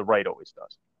something that the right always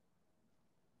does."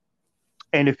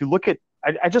 And if you look at,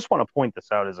 I just want to point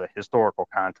this out as a historical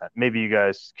content. Maybe you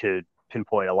guys could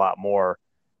pinpoint a lot more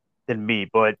than me,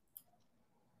 but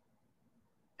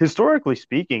historically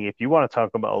speaking, if you want to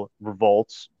talk about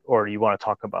revolts or you want to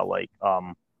talk about like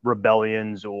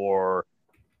rebellions or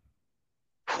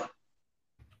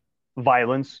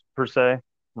violence per se,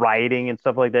 rioting and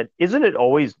stuff like that, isn't it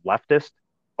always leftist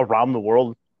around the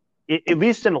world? At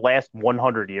least in the last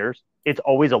 100 years, it's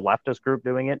always a leftist group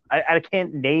doing it. I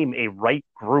can't name a right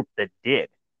group that did.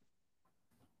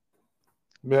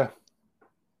 Yeah.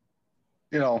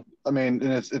 I mean,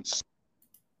 and it's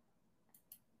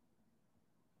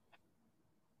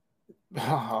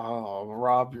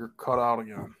Rob, you're cut out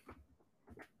again.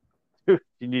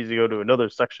 He needs to go to another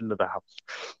section of the house.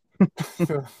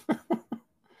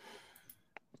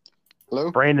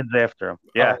 Hello? Brandon's after him.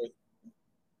 Yeah.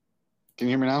 Can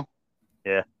you hear me now?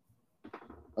 Yeah.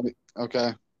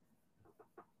 Okay.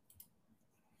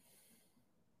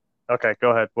 Okay,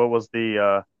 go ahead. What was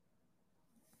the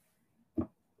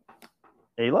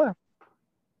Ayla?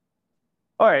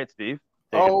 All right, Steve.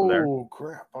 Take it from there. Oh,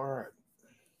 crap. All right.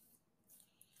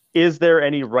 Is there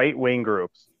any right-wing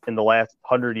groups in the last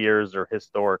 100 years or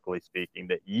historically speaking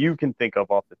that you can think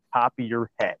of off the top of your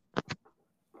head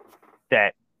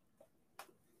that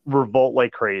revolt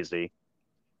like crazy,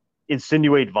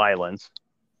 insinuate violence,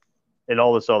 and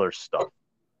all this other stuff?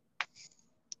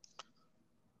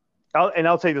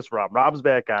 I'll take this, Rob. Rob's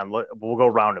back on. We'll go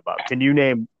roundabout. Can you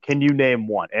name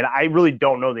one? And I really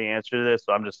don't know the answer to this,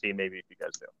 so I'm just seeing maybe if you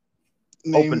guys do.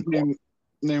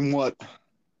 Name what?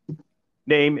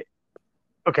 Name.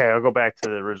 Okay, I'll go back to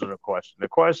the original question. The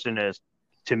question is,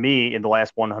 to me, in the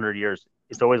last 100 years,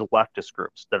 it's always leftist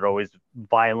groups that are always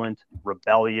violent,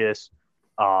 rebellious,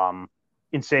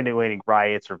 insinuating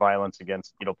riots or violence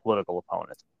against political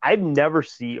opponents. I've never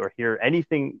see or hear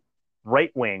anything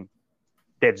right wing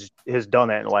that has done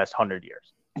that in the last 100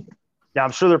 years. Now,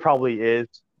 I'm sure there probably is,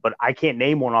 but I can't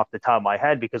name one off the top of my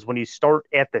head because when you start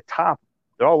at the top,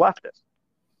 they're all leftists.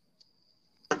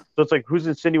 So it's like, who's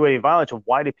insinuating violence and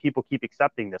why do people keep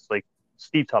accepting this? Like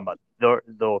Steve talking about,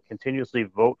 they'll continuously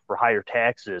vote for higher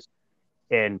taxes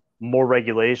and more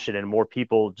regulation and more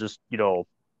people just,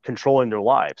 controlling their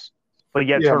lives. But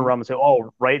yet turn around and say,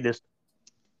 oh, rightists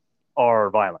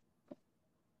are violent.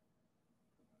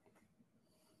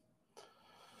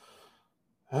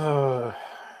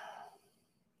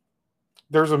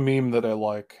 There's a meme that I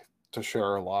like to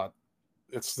share a lot.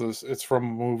 It's from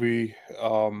a movie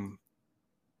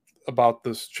about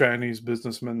this Chinese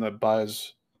businessman that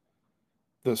buys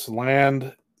this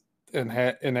land in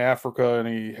Africa, and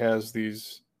he has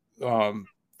these the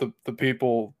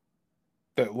people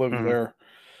that live there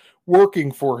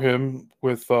working for him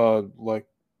with like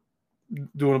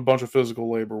doing a bunch of physical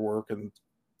labor work, and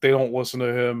they don't listen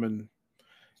to him, and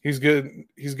he's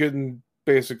getting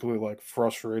basically like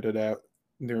frustrated at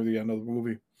near the end of the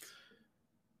movie.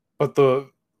 But the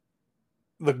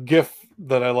gif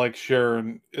that I like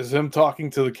sharing is him talking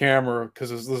to the camera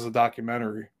because this is a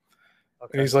documentary.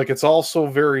 Okay. And he's like, it's also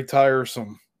very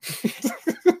tiresome.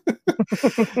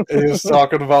 And he's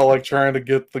talking about like trying to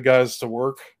get the guys to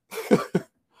work.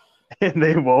 And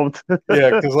they won't.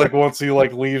 Yeah, because like once he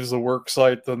like leaves the work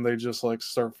site, then they just like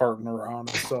start farting around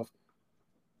and stuff.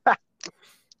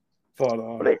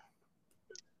 But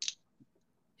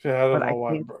yeah, I don't know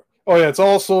why. Oh yeah, it's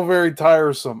also very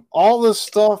tiresome. All this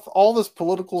stuff, all this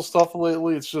political stuff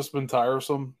lately, it's just been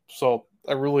tiresome. So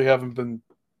I really haven't been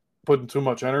putting too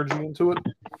much energy into it.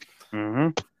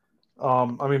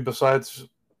 Mm-hmm. I mean, besides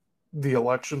the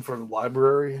election for the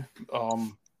library,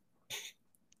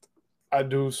 I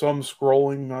do some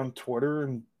scrolling on Twitter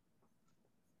and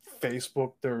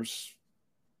Facebook. There's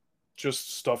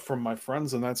just stuff from my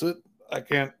friends, and that's it. I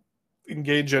can't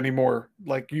engage anymore.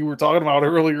 Like you were talking about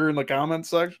earlier in the comments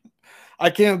section, I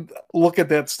can't look at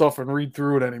that stuff and read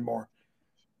through it anymore.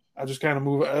 I just kind of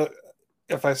move.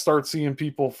 If I start seeing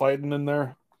people fighting in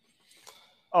there,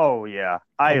 oh yeah,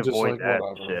 I avoid that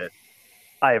shit.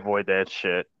 I avoid that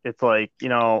shit. It's like,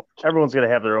 everyone's gonna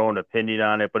have their own opinion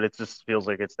on it, but it just feels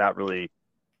like it's not really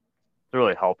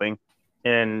helping.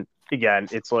 And again,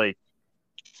 it's like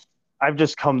I've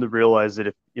just come to realize that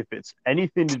if it's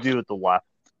anything to do with the left,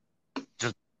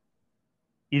 just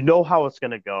how it's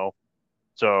gonna go.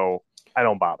 So I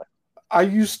don't bother. I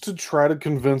used to try to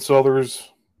convince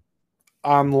others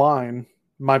online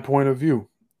my point of view,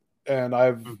 and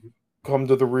I've come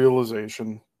to the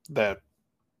realization that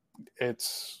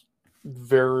it's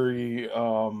very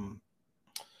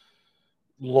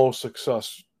low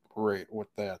success rate with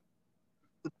that.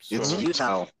 It's So,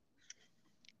 futile.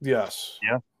 yes.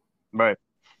 Yeah. Right.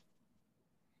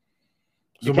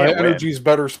 So You my can't win. energy is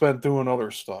better spent doing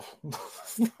other stuff.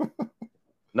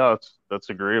 No, that's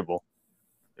agreeable.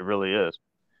 It really is.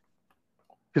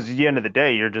 Because at the end of the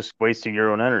day, you're just wasting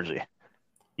your own energy.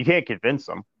 You can't convince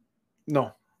them.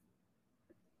 No.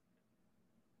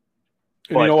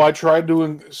 And But I tried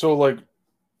doing so. Like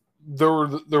there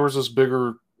was this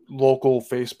bigger local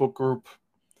Facebook group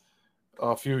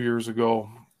a few years ago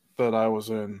that I was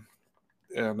in,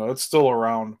 and it's still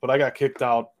around, but I got kicked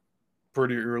out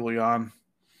pretty early on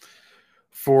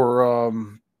for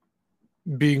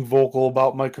being vocal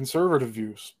about my conservative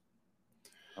views.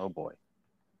 oh boy.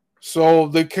 So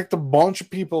they kicked a bunch of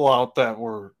people out that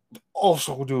were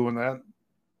also doing that.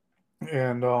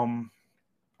 And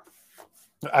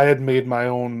I had made my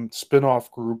own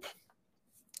spin-off group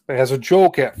as a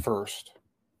joke at first.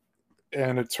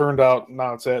 And it turned out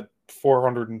now it's at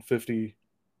 450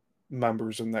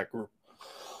 members in that group.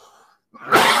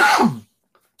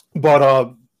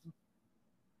 But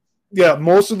yeah,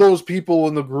 most of those people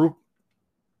in the group,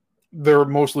 they're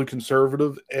mostly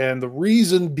conservative. And the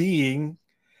reason being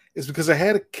is because I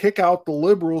had to kick out the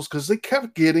liberals because they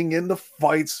kept getting into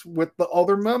fights with the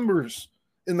other members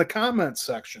in the comments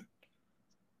section.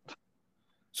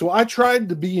 So I tried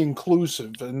to be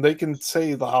inclusive, and they can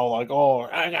say how like, oh,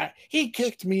 he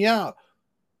kicked me out.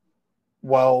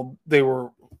 Well, they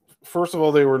were, first of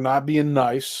all, they were not being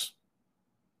nice.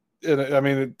 And I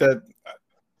mean, that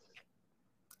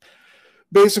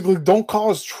basically don't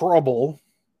cause trouble,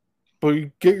 but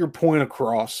you get your point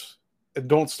across and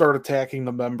don't start attacking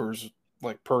the members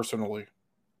like personally.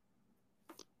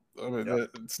 I mean,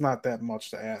 it's not that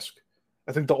much to ask.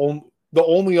 I think the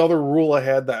only other rule I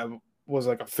had that was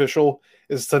like official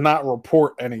is to not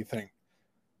report anything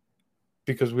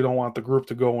because we don't want the group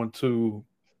to go into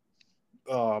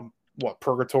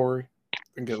purgatory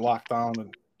and get locked down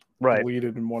and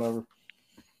deleted and whatever.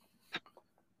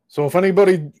 So if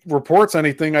anybody reports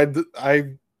anything,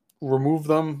 I remove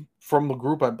them from the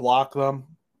group. I block them,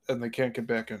 and they can't get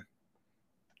back in.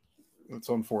 It's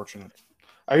unfortunate.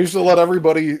 I used to let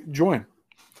everybody join.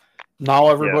 Now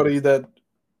everybody that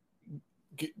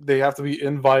they have to be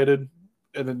invited,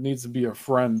 and it needs to be a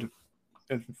friend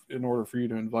in order for you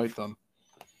to invite them.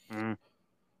 Mm.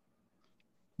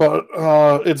 But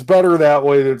it's better that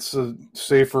way. It's a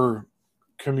safer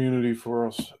community for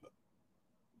us.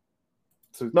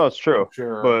 No, it's true.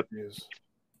 But ideas.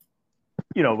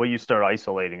 when you start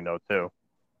isolating though too,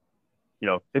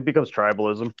 it becomes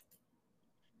tribalism.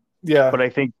 Yeah. But I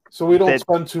think so. We don't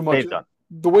spend too much. Done.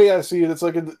 The way I see it, it's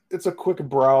like it's a quick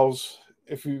browse.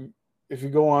 If you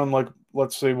go on, like,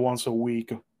 let's say once a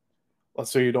week,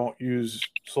 let's say you don't use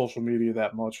social media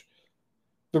that much,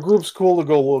 the group's cool to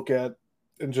go look at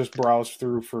and just browse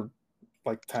through for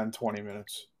like 10, 20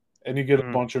 minutes. And you get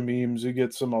a bunch of memes, you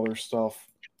get some other stuff,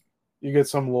 you get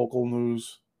some local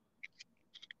news.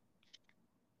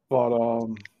 But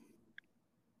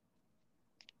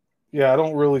yeah, I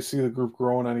don't really see the group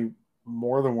growing any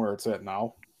more than where it's at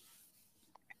now.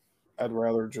 I'd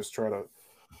rather just try to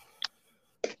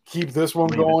keep this one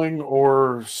going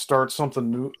or start something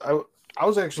new. I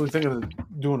was actually thinking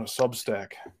of doing a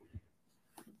Substack.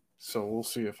 So we'll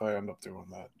see if I end up doing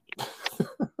that.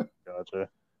 Gotcha.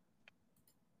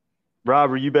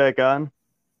 Rob, are you back on?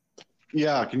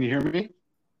 Yeah, can you hear me?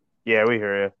 Yeah, we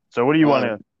hear you. So what do you want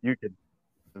to,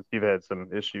 since you've had some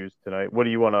issues tonight, what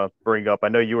do you want to bring up? I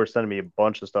know you were sending me a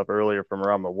bunch of stuff earlier from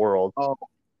around the world.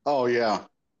 Oh yeah.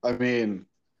 I mean,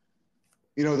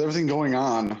 with everything going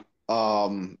on,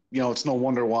 it's no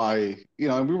wonder why,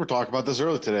 and we were talking about this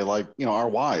earlier today, like, our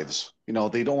wives,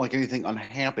 they don't like anything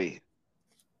unhappy.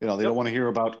 They don't want to hear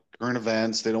about current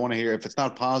events. They don't want to hear, if it's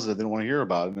not positive, they don't want to hear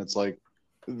about it. And it's like,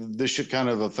 this shit kind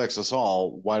of affects us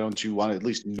all. Why don't you want to at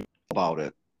least know about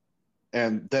it?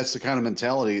 And that's the kind of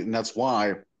mentality. And that's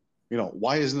why,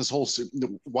 why isn't this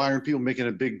why aren't people making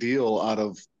a big deal out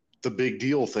of the big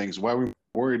deal things? Why are we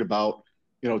worried about,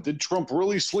 did Trump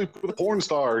really sleep with a porn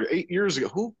star 8 years ago?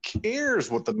 Who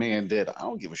cares what the man did? I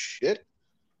don't give a shit.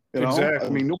 Exactly. I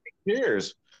mean, nobody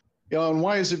cares. And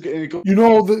why is it?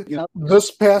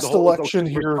 This past election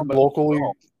here locally.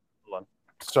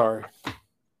 Sorry,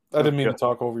 I didn't mean to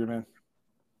talk over you, man.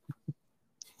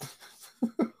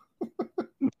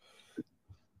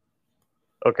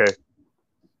 Okay,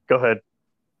 go ahead.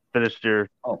 Finish your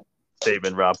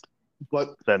statement, Rob. But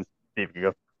then Steve can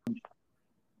go.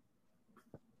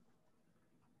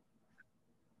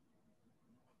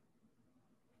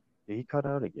 Did he cut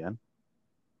out again?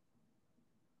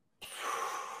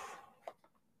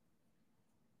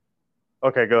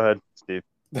 Okay, go ahead, Steve.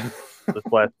 this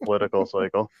last political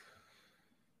cycle.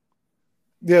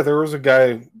 Yeah, there was a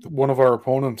guy, one of our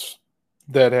opponents,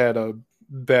 that had a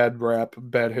bad rap,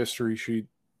 bad history sheet.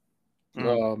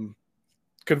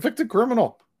 Convicted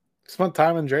criminal. Spent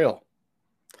time in jail.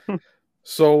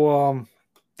 So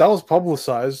that was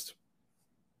publicized.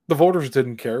 The voters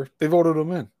didn't care. They voted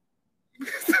him in.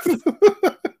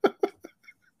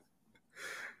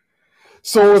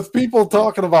 So with people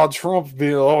talking about Trump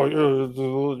being, did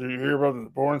you hear about the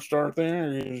porn star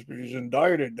thing? He's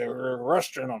indicted. They were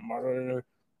arresting him.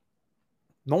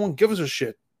 No one gives a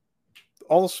shit.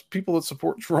 All those people that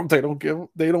support Trump, they don't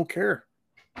care.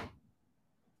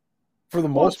 For the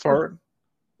most part.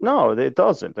 No, it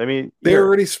doesn't. I mean, they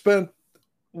already spent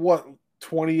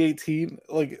 2018,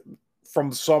 like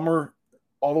from summer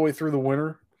all the way through the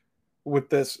winter with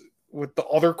the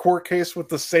other court case with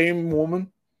the same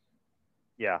woman.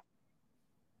 Yeah.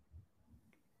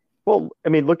 Well, I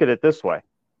mean, look at it this way.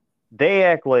 They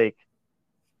act like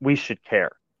we should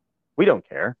care. We don't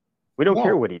care. We don't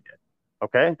care what he did.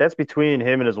 Okay? That's between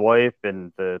him and his wife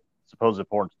and the supposed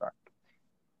porn star.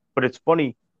 But it's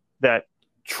funny that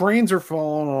trains are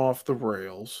falling off the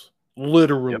rails,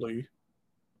 literally.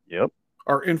 Yep.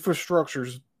 Our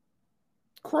infrastructure's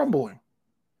crumbling.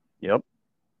 Yep.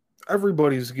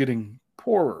 Everybody's getting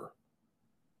poorer.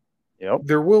 Yep.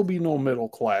 There will be no middle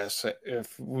class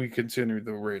if we continue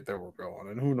the rate that we're going,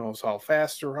 and who knows how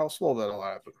fast or how slow that'll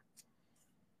happen.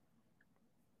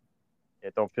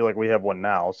 It don't feel like we have one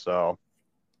now, so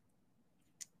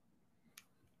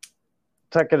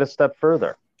take it a step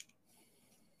further.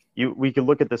 We can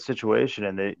look at the situation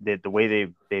and the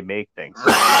way they make things.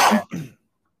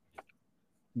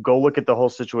 Go look at the whole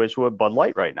situation with Bud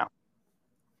Light right now.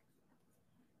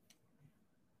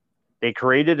 They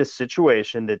created a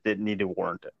situation that didn't need to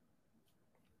warrant it.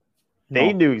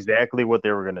 They knew exactly what they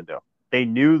were going to do. They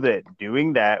knew that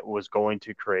doing that was going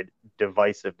to create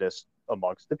divisiveness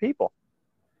amongst the people.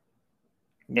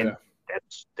 And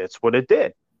that's what it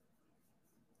did.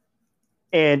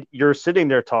 And you're sitting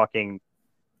there talking,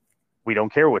 we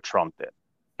don't care what Trump did.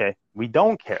 Okay? We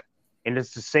don't care. And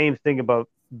it's the same thing about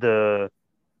the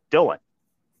Dylan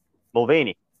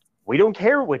Mulvaney. We don't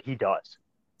care what he does.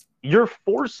 You're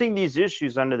forcing these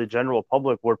issues onto the general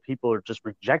public where people are just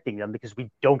rejecting them because we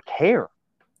don't care.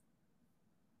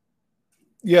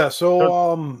 Yeah,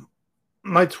 so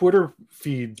my Twitter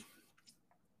feed,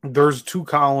 there's 2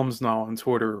 columns now on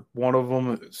Twitter. One of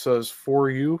them says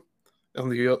 "for you,"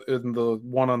 and the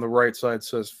one on the right side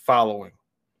says "following."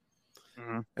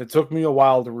 Mm-hmm. It took me a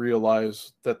while to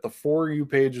realize that the "for you"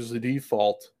 page is the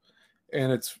default,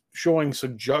 and it's showing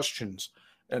suggestions.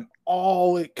 And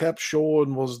all it kept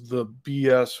showing was the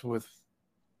BS with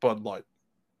Bud Light.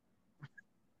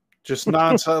 Just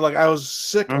nonsense. Like, I was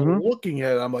sick of looking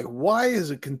at it. I'm like, why is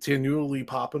it continually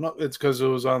popping up? It's because it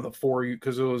was on the For You,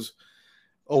 because it was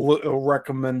a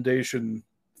recommendation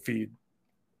feed.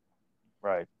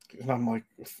 Right. And I'm like,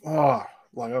 I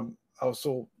was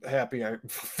so happy I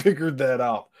figured that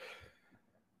out.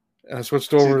 And I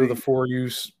switched over to the For You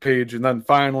page, and then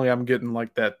finally I'm getting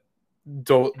like that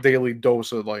daily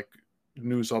dose of like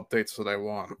news updates that I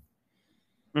want.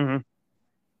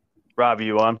 Rob,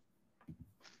 you on?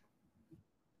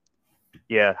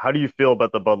 Yeah. How do you feel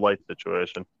about the Bud Light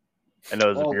situation? I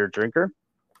know as a beer drinker.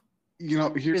 You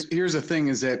know, here's the thing: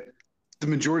 is that the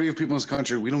majority of people in this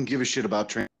country, we don't give a shit about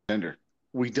transgender.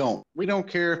 We don't. We don't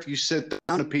care if you sit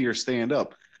down to pee or stand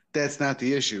up. That's not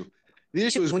the issue. The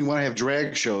issue is when you want to have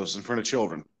drag shows in front of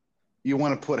children. You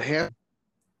want to put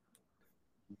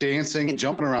dancing and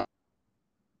jumping around.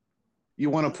 You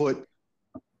want to put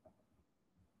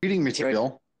reading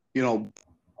material,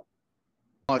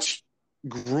 much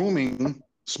grooming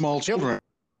small children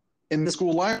in the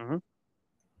school library.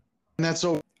 And that's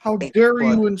so. How dare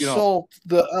you insult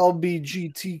the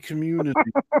LBGT community?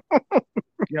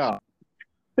 Yeah.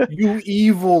 You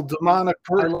evil, demonic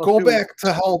person. Go back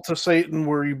to hell, to Satan,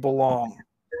 where you belong.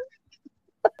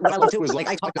 I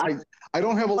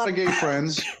don't have a lot of gay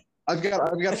friends. I've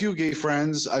got a few gay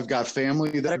friends. I've got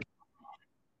family that.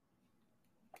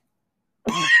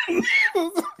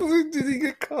 Did he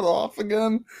get cut off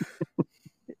again?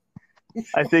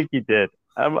 I think he did.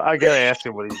 I gotta ask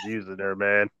him what he's using there,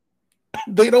 man.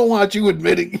 They don't want you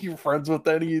admitting you're friends with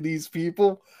any of these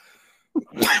people.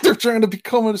 They're trying to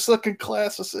become a second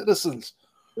class of citizens.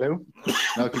 Hello?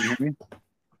 Now can you hear me?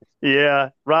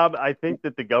 Yeah, Rob, I think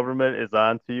that the government is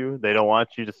on to you. They don't want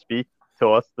you to speak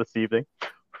to us this evening.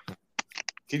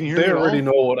 Can you hear me? They already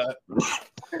know what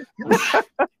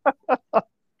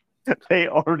They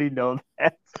already know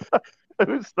that.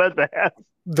 Who said that?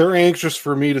 They're anxious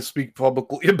for me to speak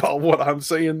publicly about what I'm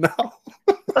saying now.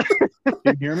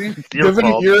 you hear me? Give it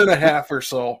a year and a half or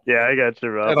so. Yeah, I got you,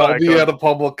 Rob. And I'll be at a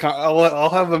public. I'll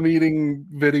have a meeting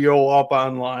video up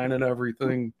online and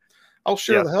everything. I'll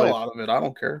share the hell out of it. I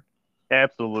don't care.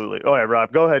 Absolutely. All right,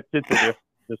 Rob, go ahead. Continue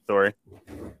the story.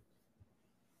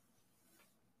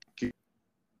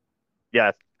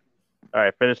 Yes. All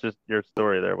right, finish your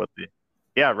story there with the.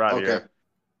 Yeah, Rob. Okay.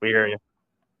 We hear you.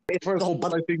 As far as the whole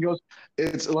Bud Light thing goes,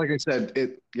 it's like I said.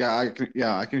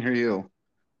 I can hear you.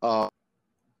 The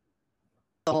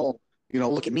whole,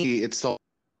 look at me. It's an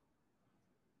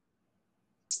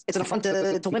affront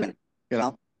to women.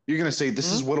 You're gonna say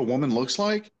this is what a woman looks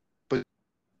like, but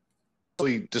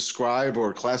really describe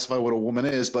or classify what a woman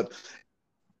is. But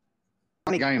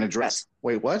a guy in a dress.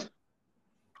 Wait, what?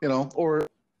 Or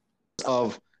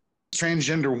of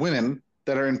transgender women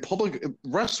that are in public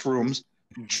restrooms.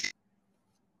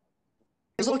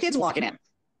 There's little kids walking in.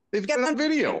 They've got it on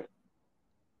video.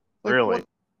 Really?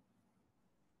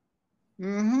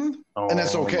 Mm-hmm. Oh, and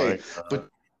that's okay.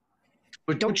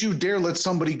 But don't you dare let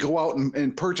somebody go out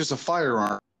and purchase a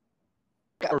firearm.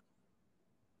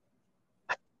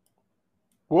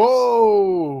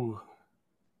 Whoa.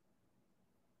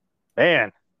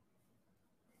 Man.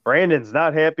 Brandon's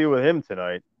not happy with him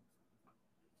tonight.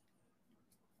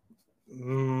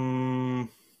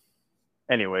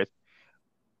 Anyways.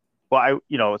 Well,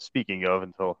 speaking of,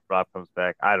 until Rob comes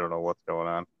back, I don't know what's going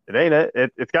on. It ain't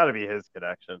it. It's got to be his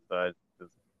connection. So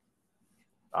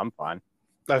I'm fine.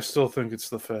 I still think it's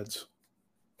the feds.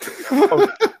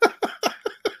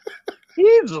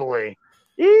 Easily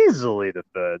the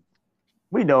feds.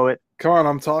 We know it. Come on,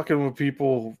 I'm talking with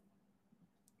people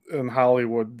in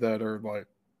Hollywood that are like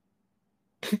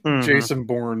Jason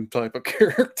Bourne type of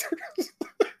characters.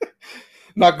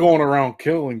 Not going around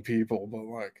killing people, but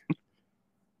like.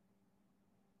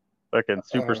 Fucking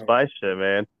super spy shit,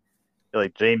 man.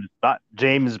 Like James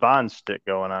Bond shit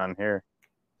going on here.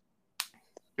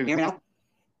 Can you hear me now?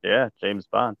 Yeah, James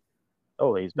Bond.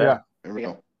 Oh, he's back. Yeah, there we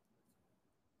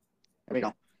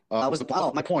go.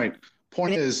 My point.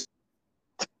 Point is,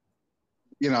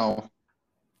 this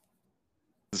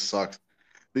sucks.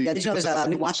 Did you know there's a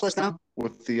new watch list now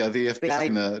with the FBI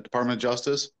and the Department of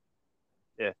Justice?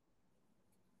 Yeah.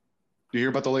 Do you hear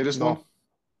about the latest one?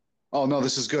 Oh, no,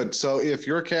 this is good. So if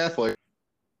you're a Catholic,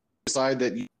 decide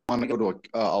that you want to go to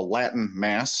a Latin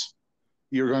mass,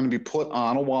 you're going to be put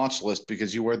on a watch list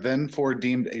because you are then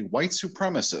deemed a white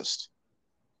supremacist.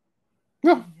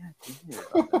 Yeah.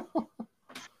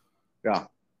 Yeah.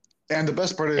 And the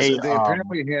best part is they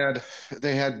apparently had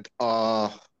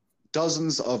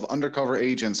dozens of undercover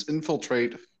agents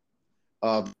infiltrate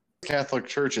Catholic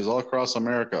churches all across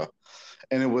America.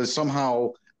 And it was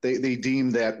somehow they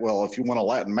deemed that, well, if you want a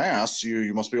Latin mass,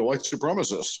 you must be a white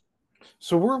supremacist.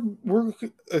 So we're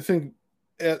I think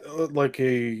at like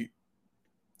a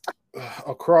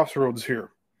crossroads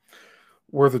here,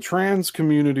 where the trans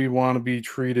community want to be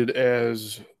treated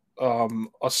as a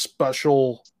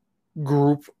special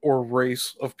group or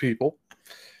race of people,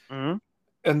 and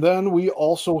then we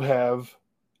also have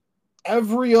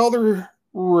every other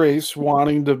race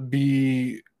wanting to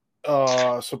be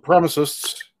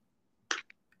supremacists.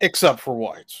 Except for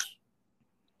whites.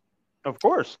 Of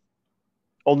course.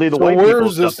 Only the white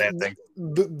people stuff that thing.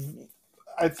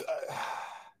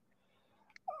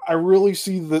 I really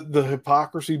see the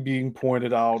hypocrisy being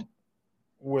pointed out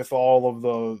with all of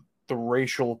the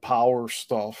racial power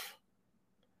stuff.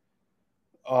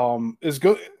 Is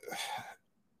good.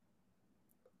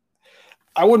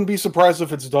 I wouldn't be surprised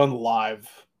if it's done live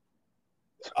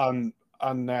on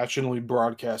nationally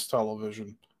broadcast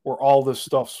television, where all this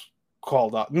stuff's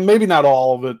called out. Maybe not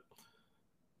all of it,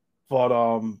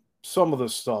 but some of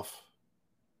this stuff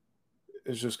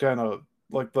is just kind of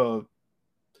like the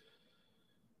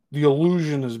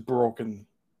illusion is broken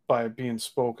by it being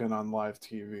spoken on live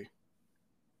TV.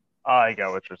 I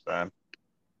got what you're saying.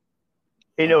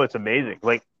 It's amazing.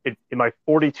 Like in my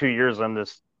 42 years on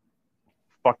this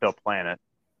fucked up planet,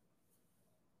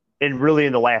 and really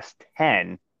in the last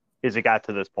 10 is it got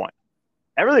to this point.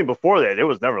 Everything before that, it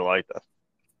was never like this.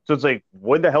 So it's like,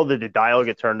 when the hell did the dial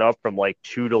get turned up from like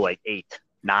 2 to like 8,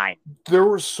 9? There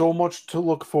was so much to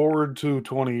look forward to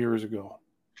 20 years ago.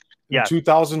 In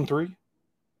 2003?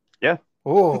 Yeah.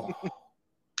 Oh.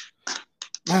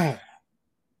 Man.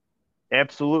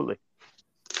 Absolutely.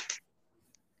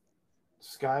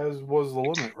 Sky was the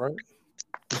limit, right?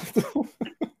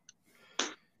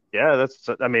 Yeah,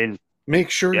 make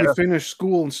sure you finish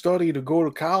school and study to go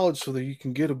to college so that you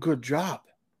can get a good job.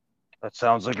 That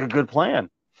sounds like a good plan.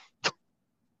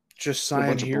 Just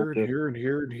sign here and here and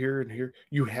here and here and here.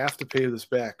 You have to pay this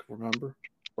back, remember?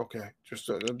 Okay. Just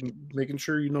making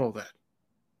sure you know that.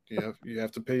 You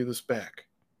have to pay this back.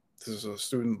 This is a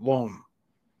student loan.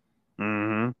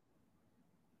 Mm-hmm.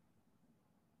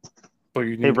 But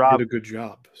you need Hey, to Rob. get a good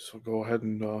job. So go ahead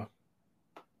and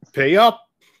pay up.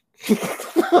 Keep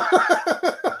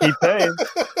paying.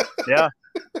 Yeah.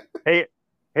 Hey,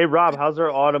 Rob, how's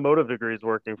our automotive degrees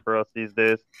working for us these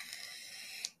days?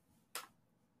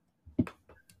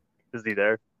 Is he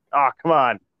there? Ah, come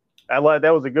on. That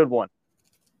was a good one.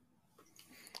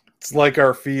 It's like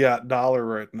our fiat dollar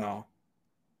right now.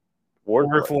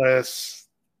 Worthless. Worthless.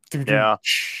 Yeah.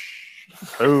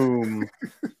 Boom.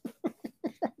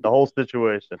 The whole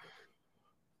situation.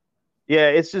 Yeah,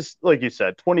 it's just like you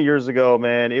said, 20 years ago,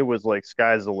 man, it was like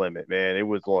sky's the limit, man. It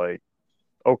was like,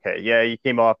 okay, yeah, you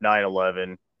came off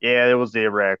 9/11. Yeah, it was the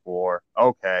Iraq War.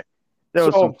 Okay. There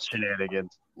was some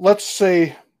shenanigans. Let's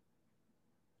say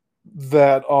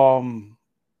that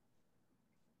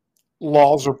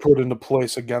laws are put into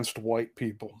place against white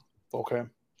people. Okay.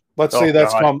 Let's say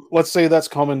that's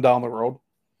coming down the road.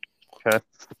 Okay.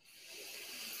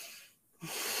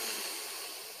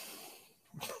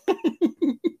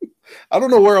 I don't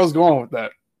know where I was going with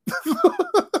that.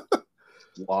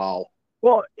 Wow.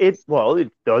 Well,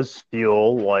 it does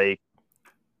feel like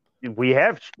we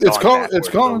have It's gone coming. It's backwards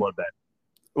a coming. little bit.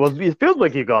 Well, it feels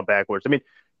like you've gone backwards. I mean,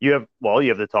 you have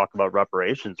to talk about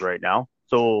reparations right now.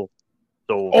 So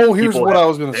Here's what I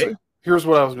was going to say. Here's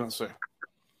what I was going to say.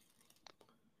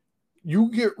 You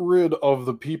get rid of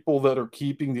the people that are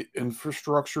keeping the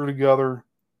infrastructure together,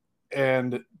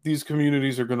 and these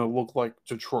communities are going to look like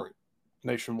Detroit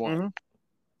nationwide, Mm-hmm.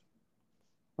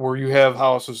 where you have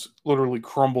houses literally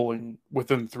crumbling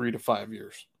within 3 to 5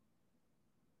 years.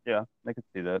 Yeah, I can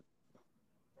see that.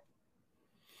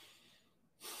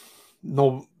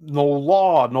 No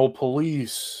law, no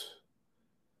police.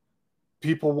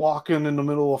 People walking in the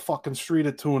middle of a fucking street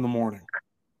at 2 a.m.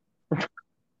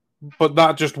 But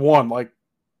not just one, like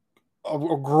a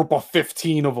group of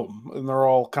 15 of them, and they're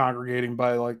all congregating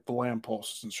by like the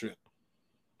lampposts and shit.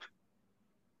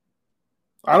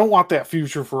 I don't want that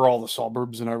future for all the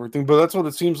suburbs and everything, but that's what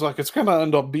it seems like it's going to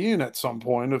end up being at some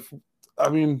point.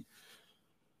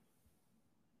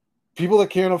 People that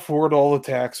can't afford all the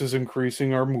taxes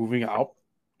increasing are moving out,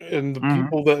 and the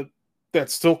people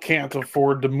that still can't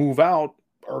afford to move out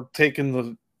are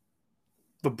taking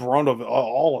the brunt of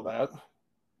all of that.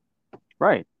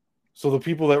 Right. So the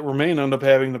people that remain end up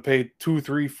having to pay 2,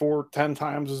 3, 4, 10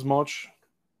 times as much.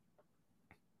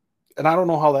 And I don't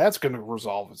know how that's going to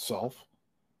resolve itself.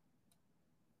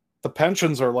 The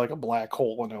pensions are like a black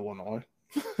hole in Illinois.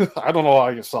 I don't know how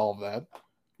you solve that.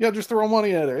 Yeah, just throw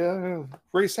money at it. Yeah,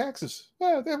 raise taxes.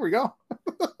 Yeah, there we go.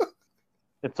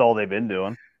 It's all they've been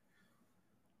doing.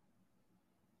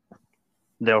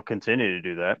 They'll continue to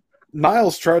do that.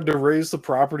 Niles tried to raise the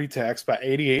property tax by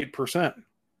 88%.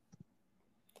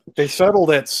 They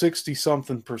settled at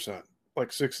 60-something percent.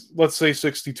 Let's say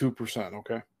 62%,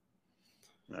 okay?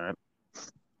 All right.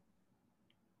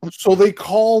 So they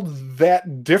called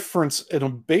that difference an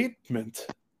abatement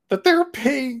that they're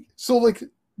paying. So, like,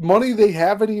 money they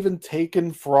haven't even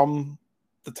taken from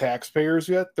the taxpayers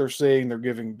yet, they're saying they're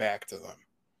giving back to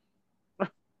them.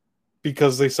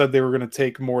 Because they said they were going to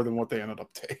take more than what they ended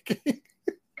up taking.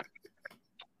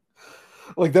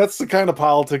 Like, that's the kind of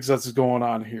politics that's going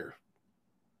on here.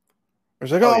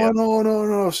 It's like, yeah.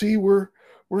 No. See, we're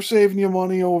saving you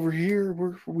money over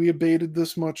here. We abated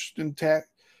this much in tax.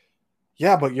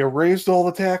 Yeah, but you raised all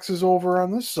the taxes over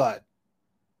on this side.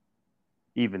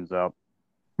 Evens up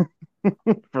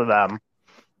for them.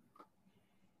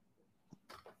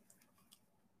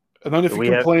 And then if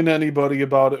you complain to anybody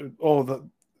about it,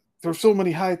 there's so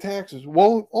many high taxes.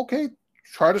 Well, okay,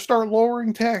 try to start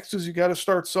lowering taxes. You got to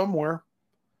start somewhere.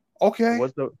 Okay.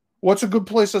 What's a good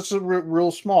place that's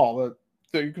real small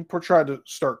that you can try to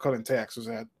start cutting taxes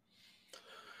at?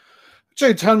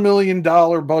 Say $10 million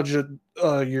budget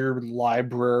your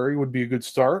library would be a good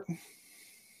start.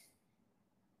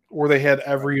 Or they had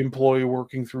every employee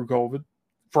working through COVID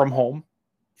from home,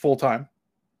 full time.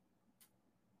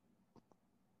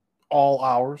 All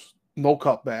hours, no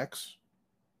cutbacks.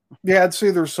 Yeah, I'd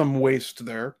say there's some waste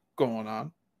there going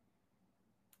on.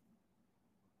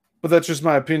 But that's just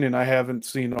my opinion. I haven't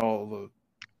seen all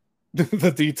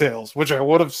the details, which I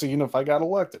would have seen if I got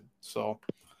elected. So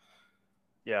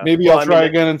yeah, maybe I'll try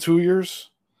again in 2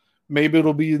 years. Maybe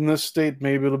it'll be in this state.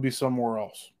 Maybe it'll be somewhere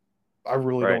else. I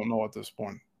really don't know at this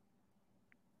point.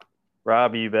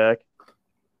 Rob, are you back?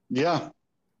 Yeah.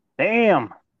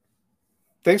 Damn.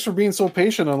 Thanks for being so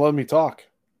patient and letting me talk.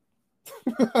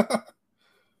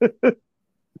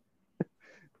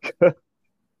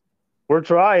 We're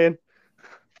trying.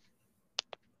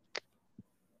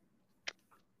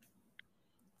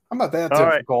 I'm not that All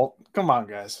right. difficult. Come on,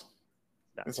 guys.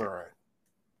 No. It's all right.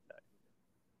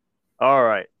 All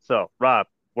right. So, Rob,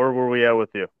 where were we at with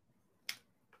you?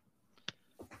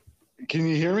 Can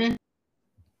you hear me?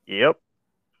 Yep.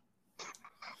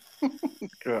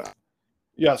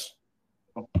 Yes.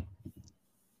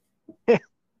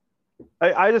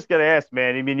 I just gotta ask,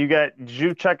 man. I mean, did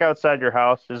you check outside your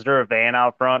house? Is there a van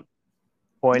out front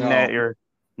pointing No. at your?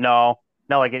 No,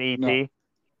 not like an ET.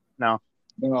 No.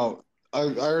 No, I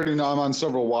already know I'm on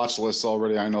several watch lists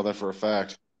already. I know that for a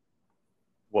fact.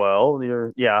 Well,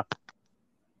 yeah.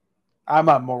 I'm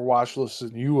on more watch lists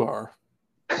than you are.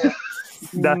 I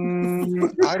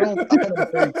don't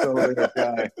think so, there,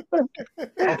 guy.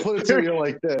 I'll put it to you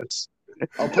like this.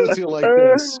 Can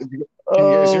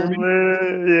you guys hear me?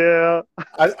 Man, yeah.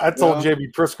 I told Yeah.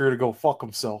 JB Prisker to go fuck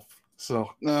himself.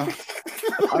 So No,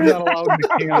 I'm not allowed into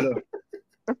Canada.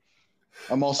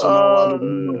 I'm also not allowed to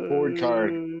renew my Ford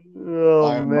card.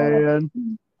 Oh man.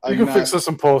 You can fix this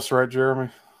in post, right, Jeremy?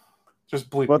 Just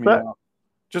bleep What's me that? out.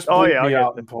 Just bleep me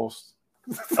out in post.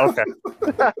 Okay.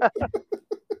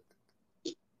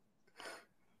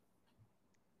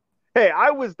 Hey,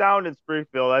 I was down in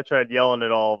Springfield. I tried yelling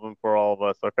at all of them for all of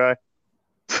us, okay?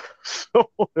 So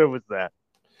it was that.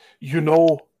 You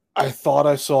know, I thought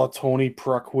I saw Tony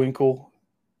Preckwinkle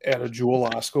at a Jewel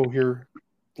Osco here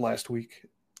last week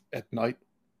at night.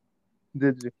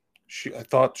 Did you? I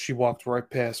thought she walked right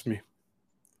past me.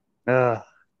 And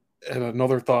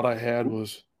another thought I had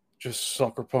was just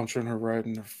sucker punching her right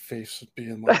in her face and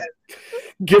being like,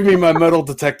 give me my metal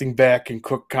detecting back in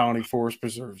Cook County Forest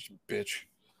Preserves, you bitch.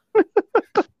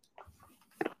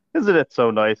 Isn't it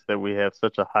so nice that we have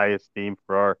such a high esteem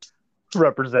for our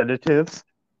representatives?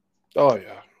 Oh,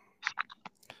 yeah.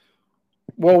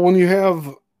 Well, when you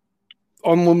have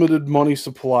unlimited money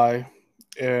supply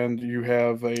and you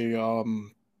have a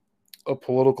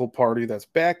political party that's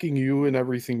backing you in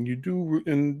everything you do,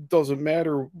 and doesn't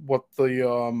matter what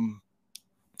the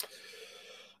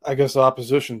I guess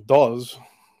opposition does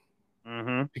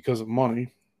because of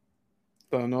money,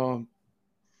 then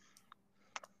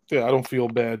yeah, I don't feel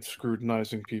bad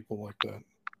scrutinizing people like that.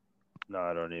 No,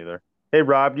 I don't either. Hey,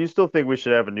 Rob, do you still think we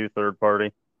should have a new third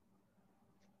party?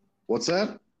 What's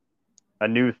that? A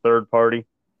new third party?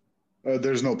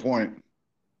 There's no point.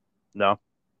 No.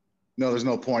 No, there's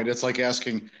no point. It's like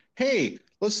asking, hey,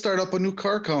 let's start up a new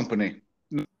car company.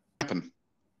 No, happen.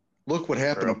 Look what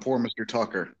happened to poor Mr.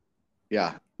 Tucker.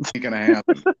 Yeah, ain't gonna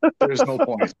happen. There's no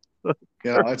point. You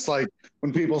know, it's like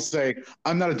when people say,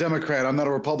 I'm not a Democrat, I'm not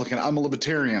a Republican, I'm a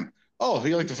libertarian. Oh,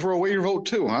 you like to throw away your vote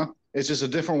too, huh? It's just a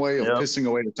different way of pissing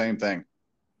away the same thing.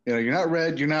 You know, you're not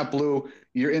red, you're not blue,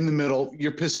 you're in the middle,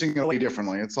 you're pissing away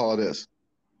differently. That's all it is.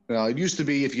 You know, it used to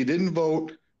be if you didn't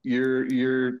vote,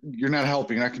 you're not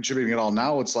helping, you're not contributing at all.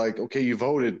 Now it's like, okay, you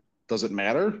voted, does it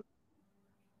matter?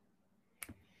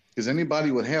 Because anybody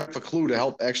with half a clue to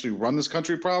help actually run this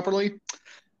country properly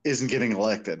isn't getting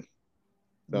elected.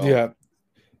 So, yeah,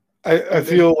 I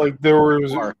feel like there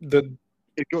was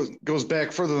it goes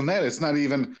back further than that. It's not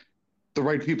even the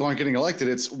right people aren't getting elected.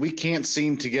 It's we can't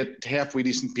seem to get halfway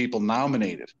decent people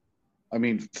nominated. I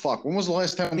mean, fuck. When was the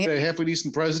last time we had a halfway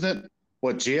decent president?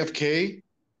 What, JFK?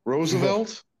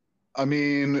 Roosevelt? I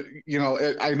mean, you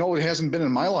know, I know it hasn't been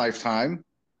in my lifetime.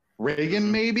 Reagan,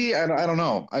 maybe? I don't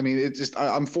know. I mean, it's just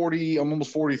I'm 40. I'm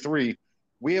almost 43.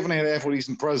 We haven't had a halfway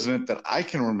decent president that I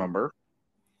can remember.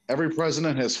 Every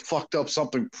president has fucked up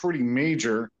something pretty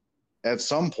major at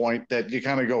some point that you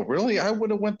kind of go, really? I would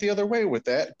have went the other way with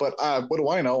that. But what do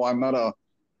I know? I'm not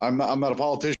a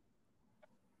politician.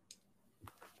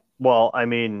 Well, I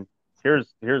mean,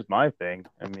 here's my thing.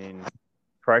 I mean,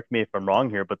 correct me if I'm wrong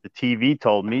here, but the TV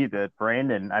told me that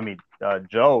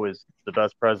Joe is the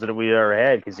best president we ever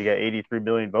had because he got 83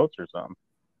 million votes or something.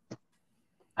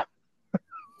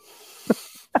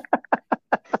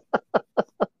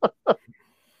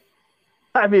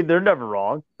 I mean, they're never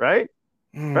wrong, right?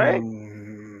 Right?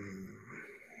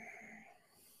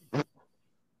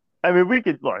 I mean, we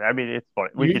could look. I mean, it's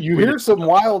funny. You hear some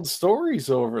wild stories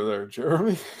over there,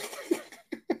 Jeremy.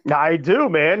 I do,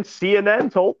 man.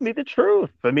 CNN told me the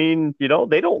truth. I mean, you know,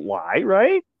 they don't lie,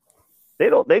 right? They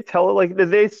tell it like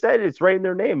they said. It's right in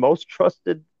their name. Most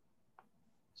trusted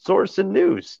source in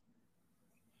news.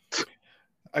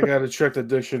 I got to check the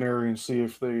dictionary and see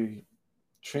if they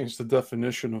changed the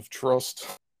definition of trust.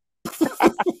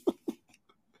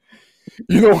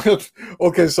 You know what?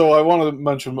 Okay, so I want to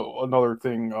mention another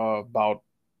thing about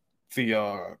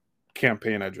the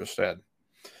campaign I just had.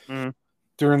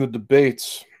 During the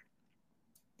debates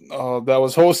that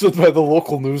was hosted by the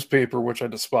local newspaper, which I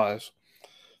despise,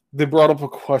 they brought up a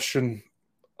question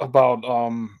about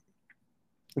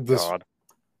this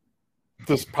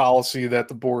this policy that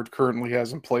the board currently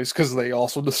has in place, because they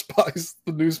also despise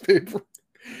the newspaper,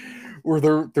 where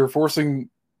they're forcing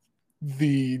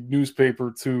the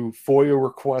newspaper to FOIA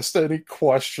request any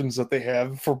questions that they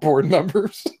have for board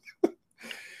members.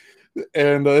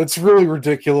 And it's really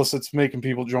ridiculous. It's making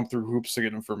people jump through hoops to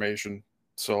get information.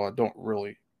 So I don't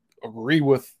really agree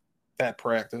with that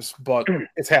practice, but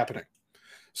it's happening.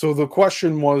 So the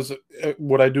question was,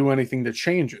 would I do anything to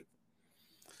change it?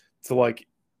 To like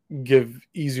give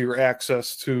easier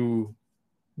access to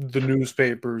the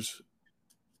newspapers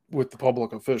with the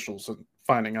public officials and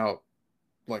finding out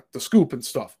like the scoop and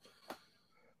stuff.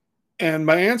 And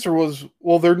my answer was,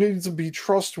 well, there needs to be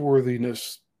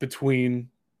trustworthiness between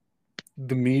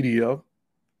the media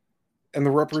and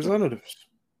the representatives.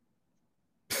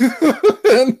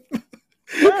 and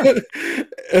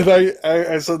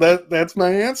I said that's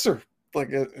my answer.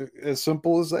 Like as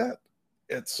simple as that.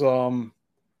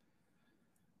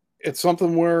 It's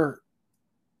something where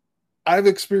I've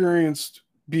experienced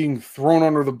being thrown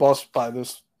under the bus by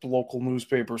this local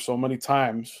newspaper so many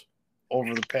times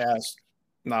over the past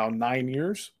now 9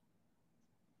 years,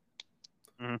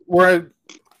 where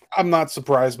I'm not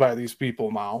surprised by these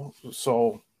people now.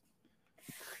 So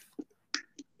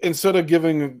instead of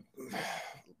giving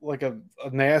like a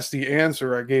nasty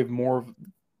answer, I gave more of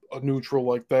a neutral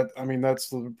like that. I mean, that's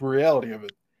the reality of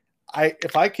it.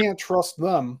 If I can't trust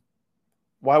them,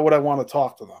 why would I want to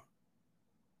talk to them?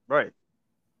 Right.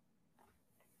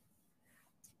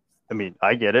 I mean,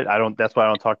 I get it. That's why I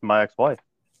don't talk to my ex-wife.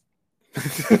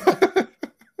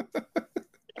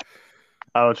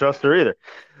 I don't trust her either.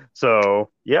 So,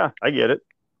 yeah, I get it.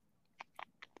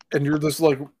 And you're this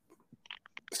like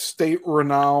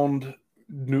state-renowned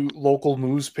local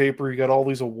newspaper. You got all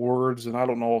these awards, and I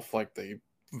don't know if like they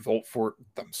vote for it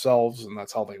themselves, and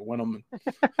that's how they win them.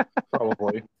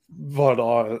 Probably.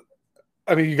 But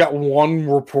I mean, you got one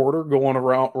reporter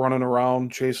running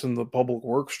around chasing the public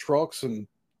works trucks and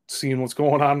seeing what's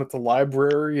going on at the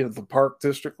library at the park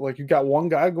district. Like, you got one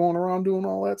guy going around doing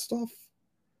all that stuff.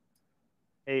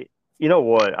 Hey, you know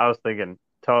what? I was thinking,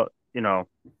 you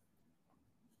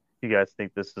guys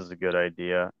think this is a good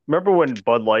idea. Remember when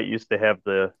Bud Light used to have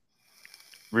the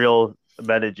real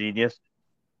Meta Genius?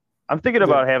 I'm thinking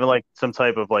about having like some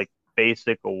type of like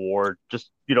basic award,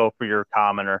 just, for your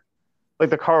commoner. Like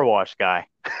the car wash guy.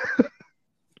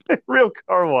 Real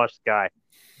car wash guy.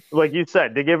 Like you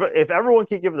said, if everyone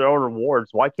can give their own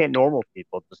awards, why can't normal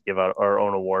people just give out our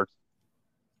own awards?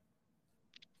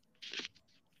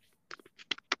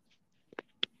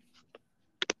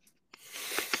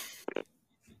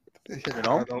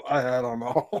 Yeah, I don't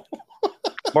know.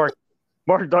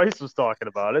 Mark Dice was talking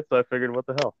about it, so I figured, what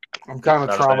the hell? I'm kind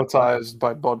of traumatized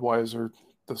by Budweiser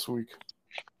this week.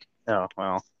 Oh,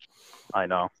 well, I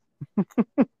know.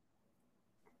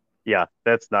 Yeah,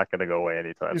 that's not going to go away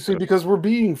anytime soon. Because we're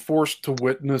being forced to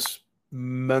witness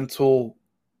mental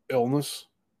illness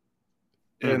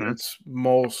in its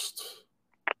most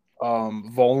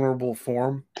vulnerable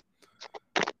form.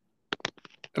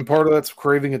 And part of that's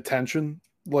craving attention.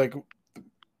 Like,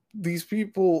 these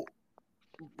people,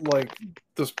 like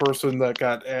this person that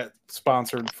got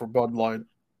sponsored for Bud Light,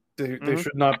 they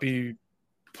should not be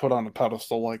put on a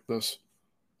pedestal like this.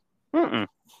 Mm-mm.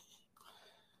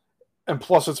 And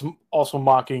plus, it's also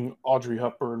mocking Audrey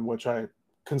Hepburn, which I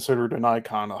considered an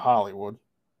icon of Hollywood.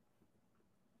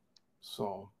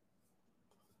 So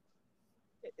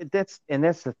that's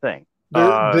the thing.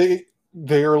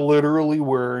 They are literally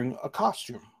wearing a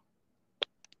costume.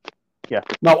 Yeah.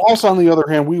 Now, us on the other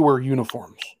hand, we wear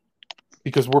uniforms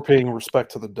because we're paying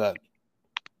respect to the dead.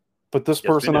 But this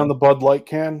person on the Bud Light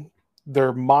can,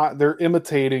 they're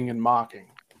imitating and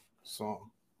mocking. So.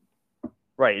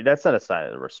 Right, that's not a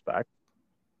sign of respect.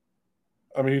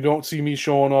 I mean, you don't see me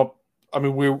showing up. I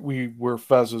mean, we wear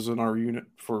fezzes in our unit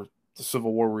for the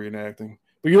Civil War reenacting,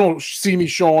 but you don't see me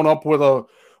showing up with a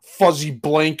fuzzy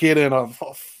blanket and a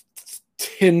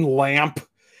tin lamp.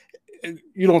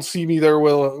 You don't see me there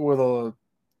with a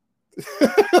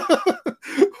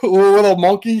with a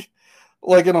monkey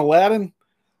like in Aladdin.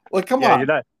 Like, come on.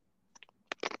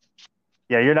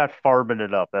 You're not farbing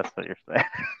it up. That's what you're saying.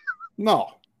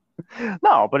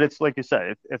 No, but it's like you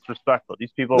said, it's respectful.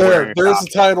 These people. There's the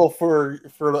title for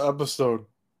the episode: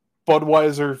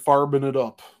 Budweiser farbing it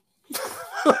up.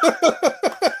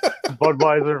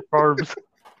 Budweiser farbs.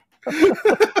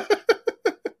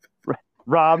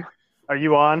 Rob, are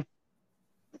you on?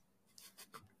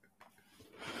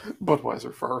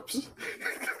 Budweiser farbs.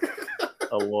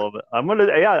 I love it. I'm gonna.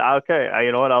 Yeah. Okay.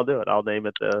 You know what? I'll do it. I'll name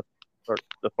it the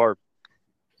farbs.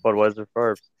 Budweiser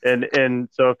farbs. And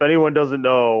so if anyone doesn't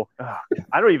know,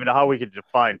 I don't even know how we could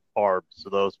define farbs to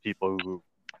those people who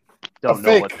don't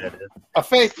know what that is. A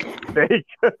fake. Fake.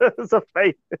 It's a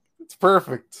fake. It's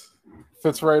perfect.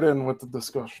 Fits right in with the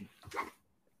discussion.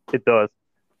 It does.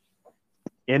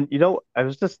 And you know, I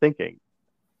was just thinking,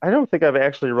 I don't think I've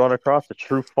actually run across a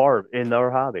true farb in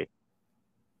our hobby.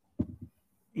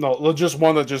 No, just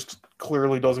one that just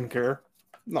clearly doesn't care.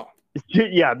 No.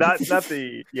 Yeah, not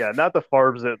the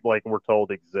farbs that like we're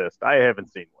told exist. I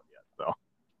haven't seen one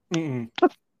yet,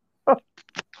 so.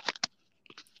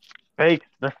 Fakes,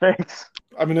 they're fakes.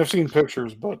 I mean, I've seen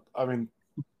pictures, but I mean,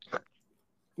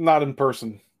 not in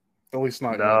person. At least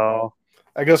not No.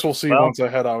 yet. I guess we'll see once I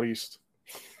head out east.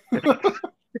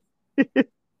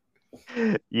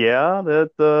 Yeah,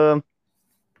 that.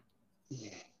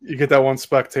 You get that one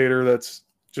spectator that's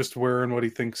just wearing what he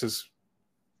thinks is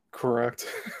correct.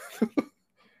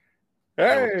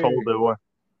 I was told they were.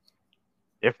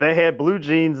 If they had blue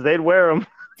jeans, they'd wear them.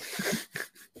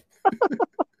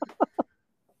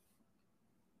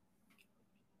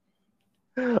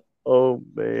 Oh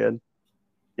man,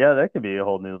 yeah, that could be a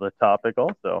whole new topic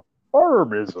also.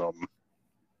 Farbism.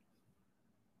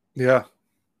 Yeah.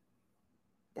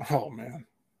 Oh man.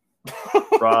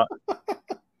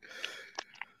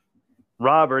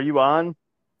 Rob, are you on?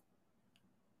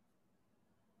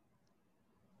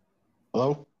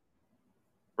 Hello?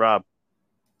 Rob.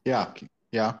 Yeah.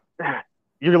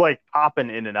 You're like popping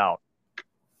in and out.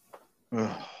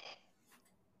 Ugh.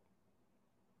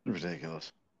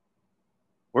 Ridiculous.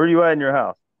 Where are you at in your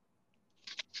house?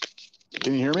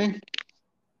 Can you hear me?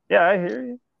 Yeah, I hear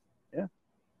you. Yeah.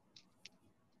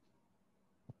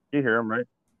 You hear him, right?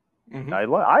 Mm-hmm.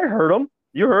 I heard him.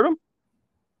 You heard him?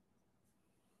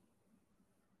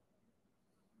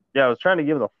 Yeah, I was trying to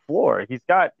give him the floor. He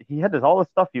had all this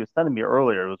stuff he was sending me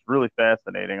earlier. It was really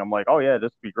fascinating. I'm like, oh yeah,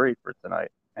 this would be great for tonight.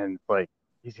 And it's like,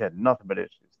 he's had nothing but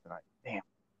issues tonight. Damn.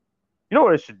 You know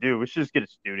what I should do? We should just get a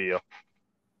studio.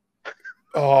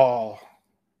 Oh.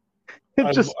 I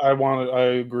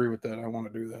agree with that. I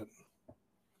want to do that.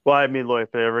 Well, I mean, look,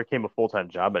 if it ever became a full-time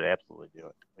job, I'd absolutely do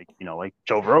it. Like, you know, like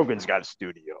Joe Rogan's got a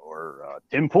studio, or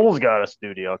Tim Pool's got a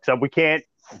studio. Except we can't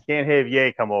have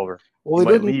Ye come over. Well,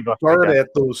 they didn't start at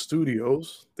those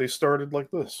studios. They started like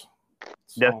this.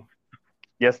 So. Yeah.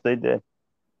 Yes, they did.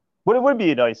 But it would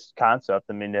be a nice concept.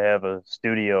 I mean, to have a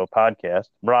studio podcast.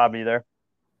 Rob, you there?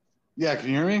 Yeah, can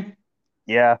you hear me?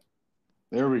 Yeah.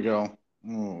 There we go.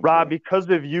 Oh, Rob, because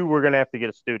of you, we're gonna have to get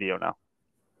a studio now.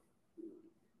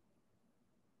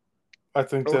 I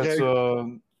think that's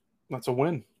a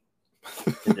win.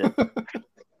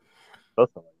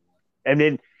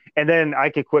 And then I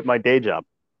could quit my day job.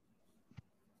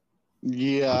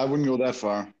 Yeah, I wouldn't go that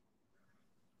far.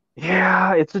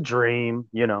 Yeah, it's a dream,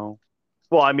 you know.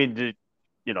 Well, I mean,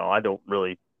 you know, I don't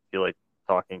really feel like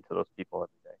talking to those people every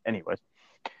day. Anyways,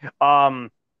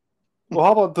 well,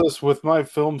 how about this? With my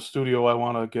film studio, I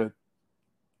want to get,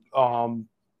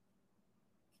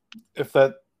 if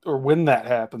that or when that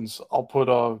happens, I'll put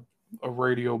a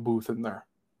radio booth in there.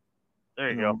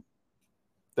 There you go.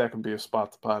 That can be a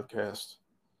spot to podcast.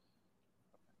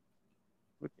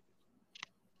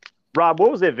 Rob,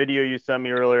 what was that video you sent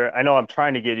me earlier? I know I'm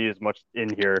trying to get you as much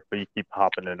in here, but you keep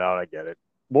hopping in and out. I get it.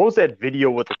 What was that video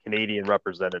with the Canadian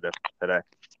representative today?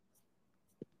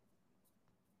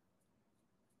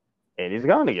 And he's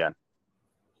gone again.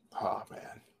 Oh,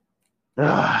 man.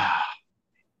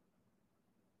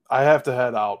 I have to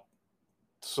head out.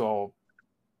 So,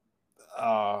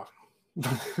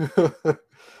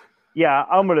 yeah,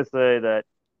 I'm going to say that,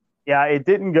 yeah, it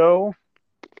didn't go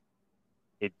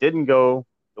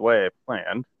the way I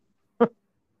planned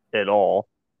at all.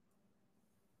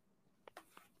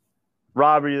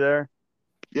 Rob, are you there?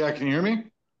 Yeah, can you hear me?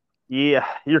 Yeah,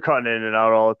 you're cutting in and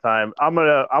out all the time. I'm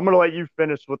gonna let you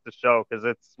finish with the show because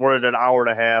we're at an hour and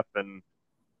a half and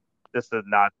this did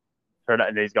not turn out,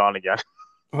 and he's gone again.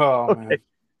 Oh okay. Man.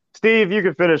 Steve, you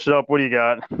can finish it up. What do you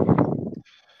got?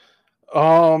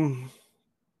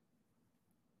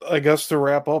 I guess to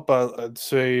wrap up, I'd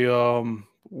say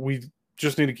we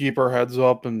just need to keep our heads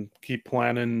up and keep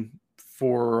planning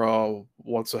for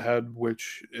what's ahead,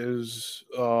 which is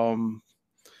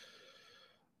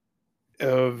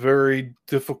a very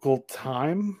difficult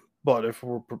time, but if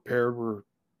we're prepared, we're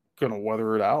going to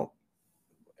weather it out.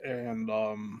 And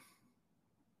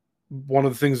one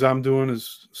of the things I'm doing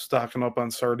is stocking up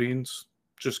on sardines,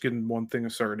 just getting one thing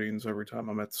of sardines every time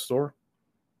I'm at the store.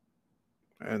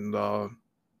 And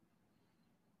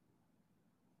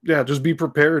yeah, just be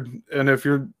prepared. And if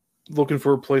you're looking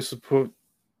for a place to put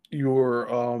your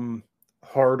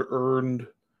hard-earned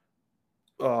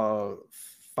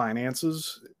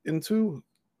finances into,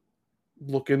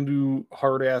 look into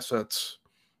hard assets,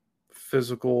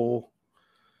 physical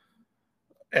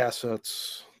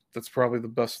assets. That's probably the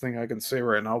best thing I can say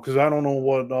right now, because I don't know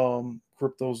what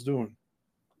crypto's doing.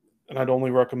 And I'd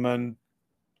only recommend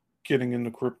getting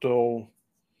into crypto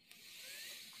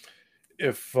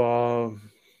if,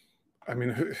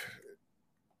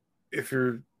 if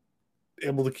you're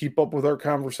able to keep up with our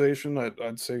conversation,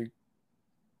 I'd say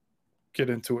get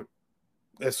into it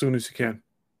as soon as you can.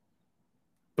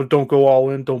 But don't go all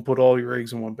in. Don't put all your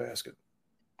eggs in one basket.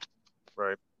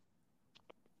 Right.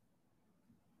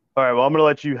 All right. Well, I'm going to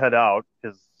let you head out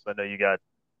because I know you got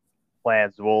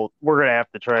plans. Well, we're going to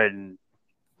have to try and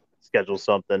schedule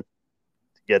something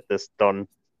to get this done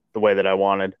the way that I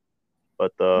wanted.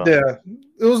 But yeah,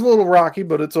 it was a little rocky,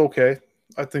 but it's okay.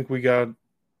 I think we got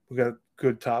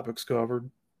good topics covered.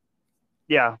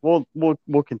 Yeah, we'll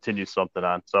continue something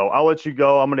on. So I'll let you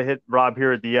go. I'm going to hit Rob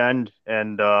here at the end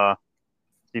and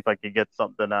see if I can get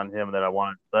something on him that I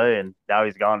wanted to say. And now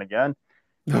he's gone again.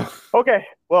 Okay.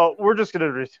 Well, we're just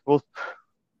going to well,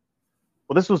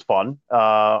 this was fun.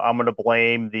 I'm going to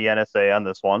blame the NSA on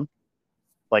this one,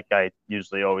 like I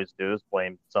usually always do, is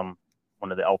blame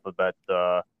one of the alphabet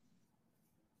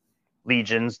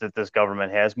legions that this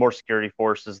government has, more security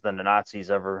forces than the Nazis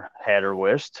ever had or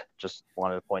wished. Just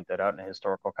wanted to point that out in the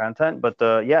historical content. But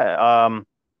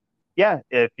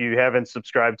if you haven't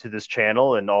subscribed to this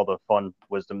channel and all the fun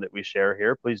wisdom that we share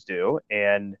here, please do.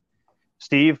 And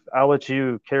Steve, I'll let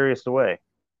you carry us away.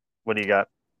 What do you got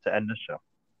to end this show?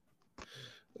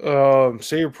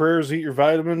 Say your prayers, eat your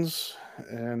vitamins,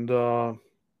 and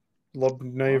love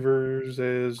neighbors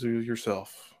as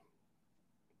yourself.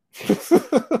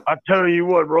 I tell you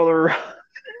what, brother,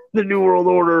 the New World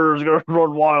Order is going to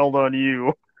run wild on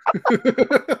you.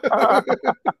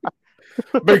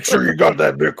 Make sure you got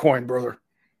that Bitcoin, brother.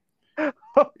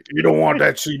 You don't want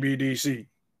that CBDC.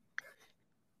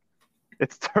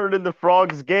 It's turning the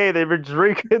frogs gay. They've been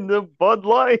drinking the Bud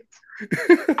Light.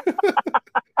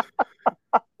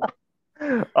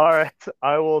 All right.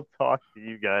 I will talk to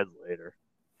you guys later.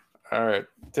 All right.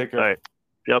 Take care. All right.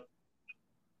 Yep.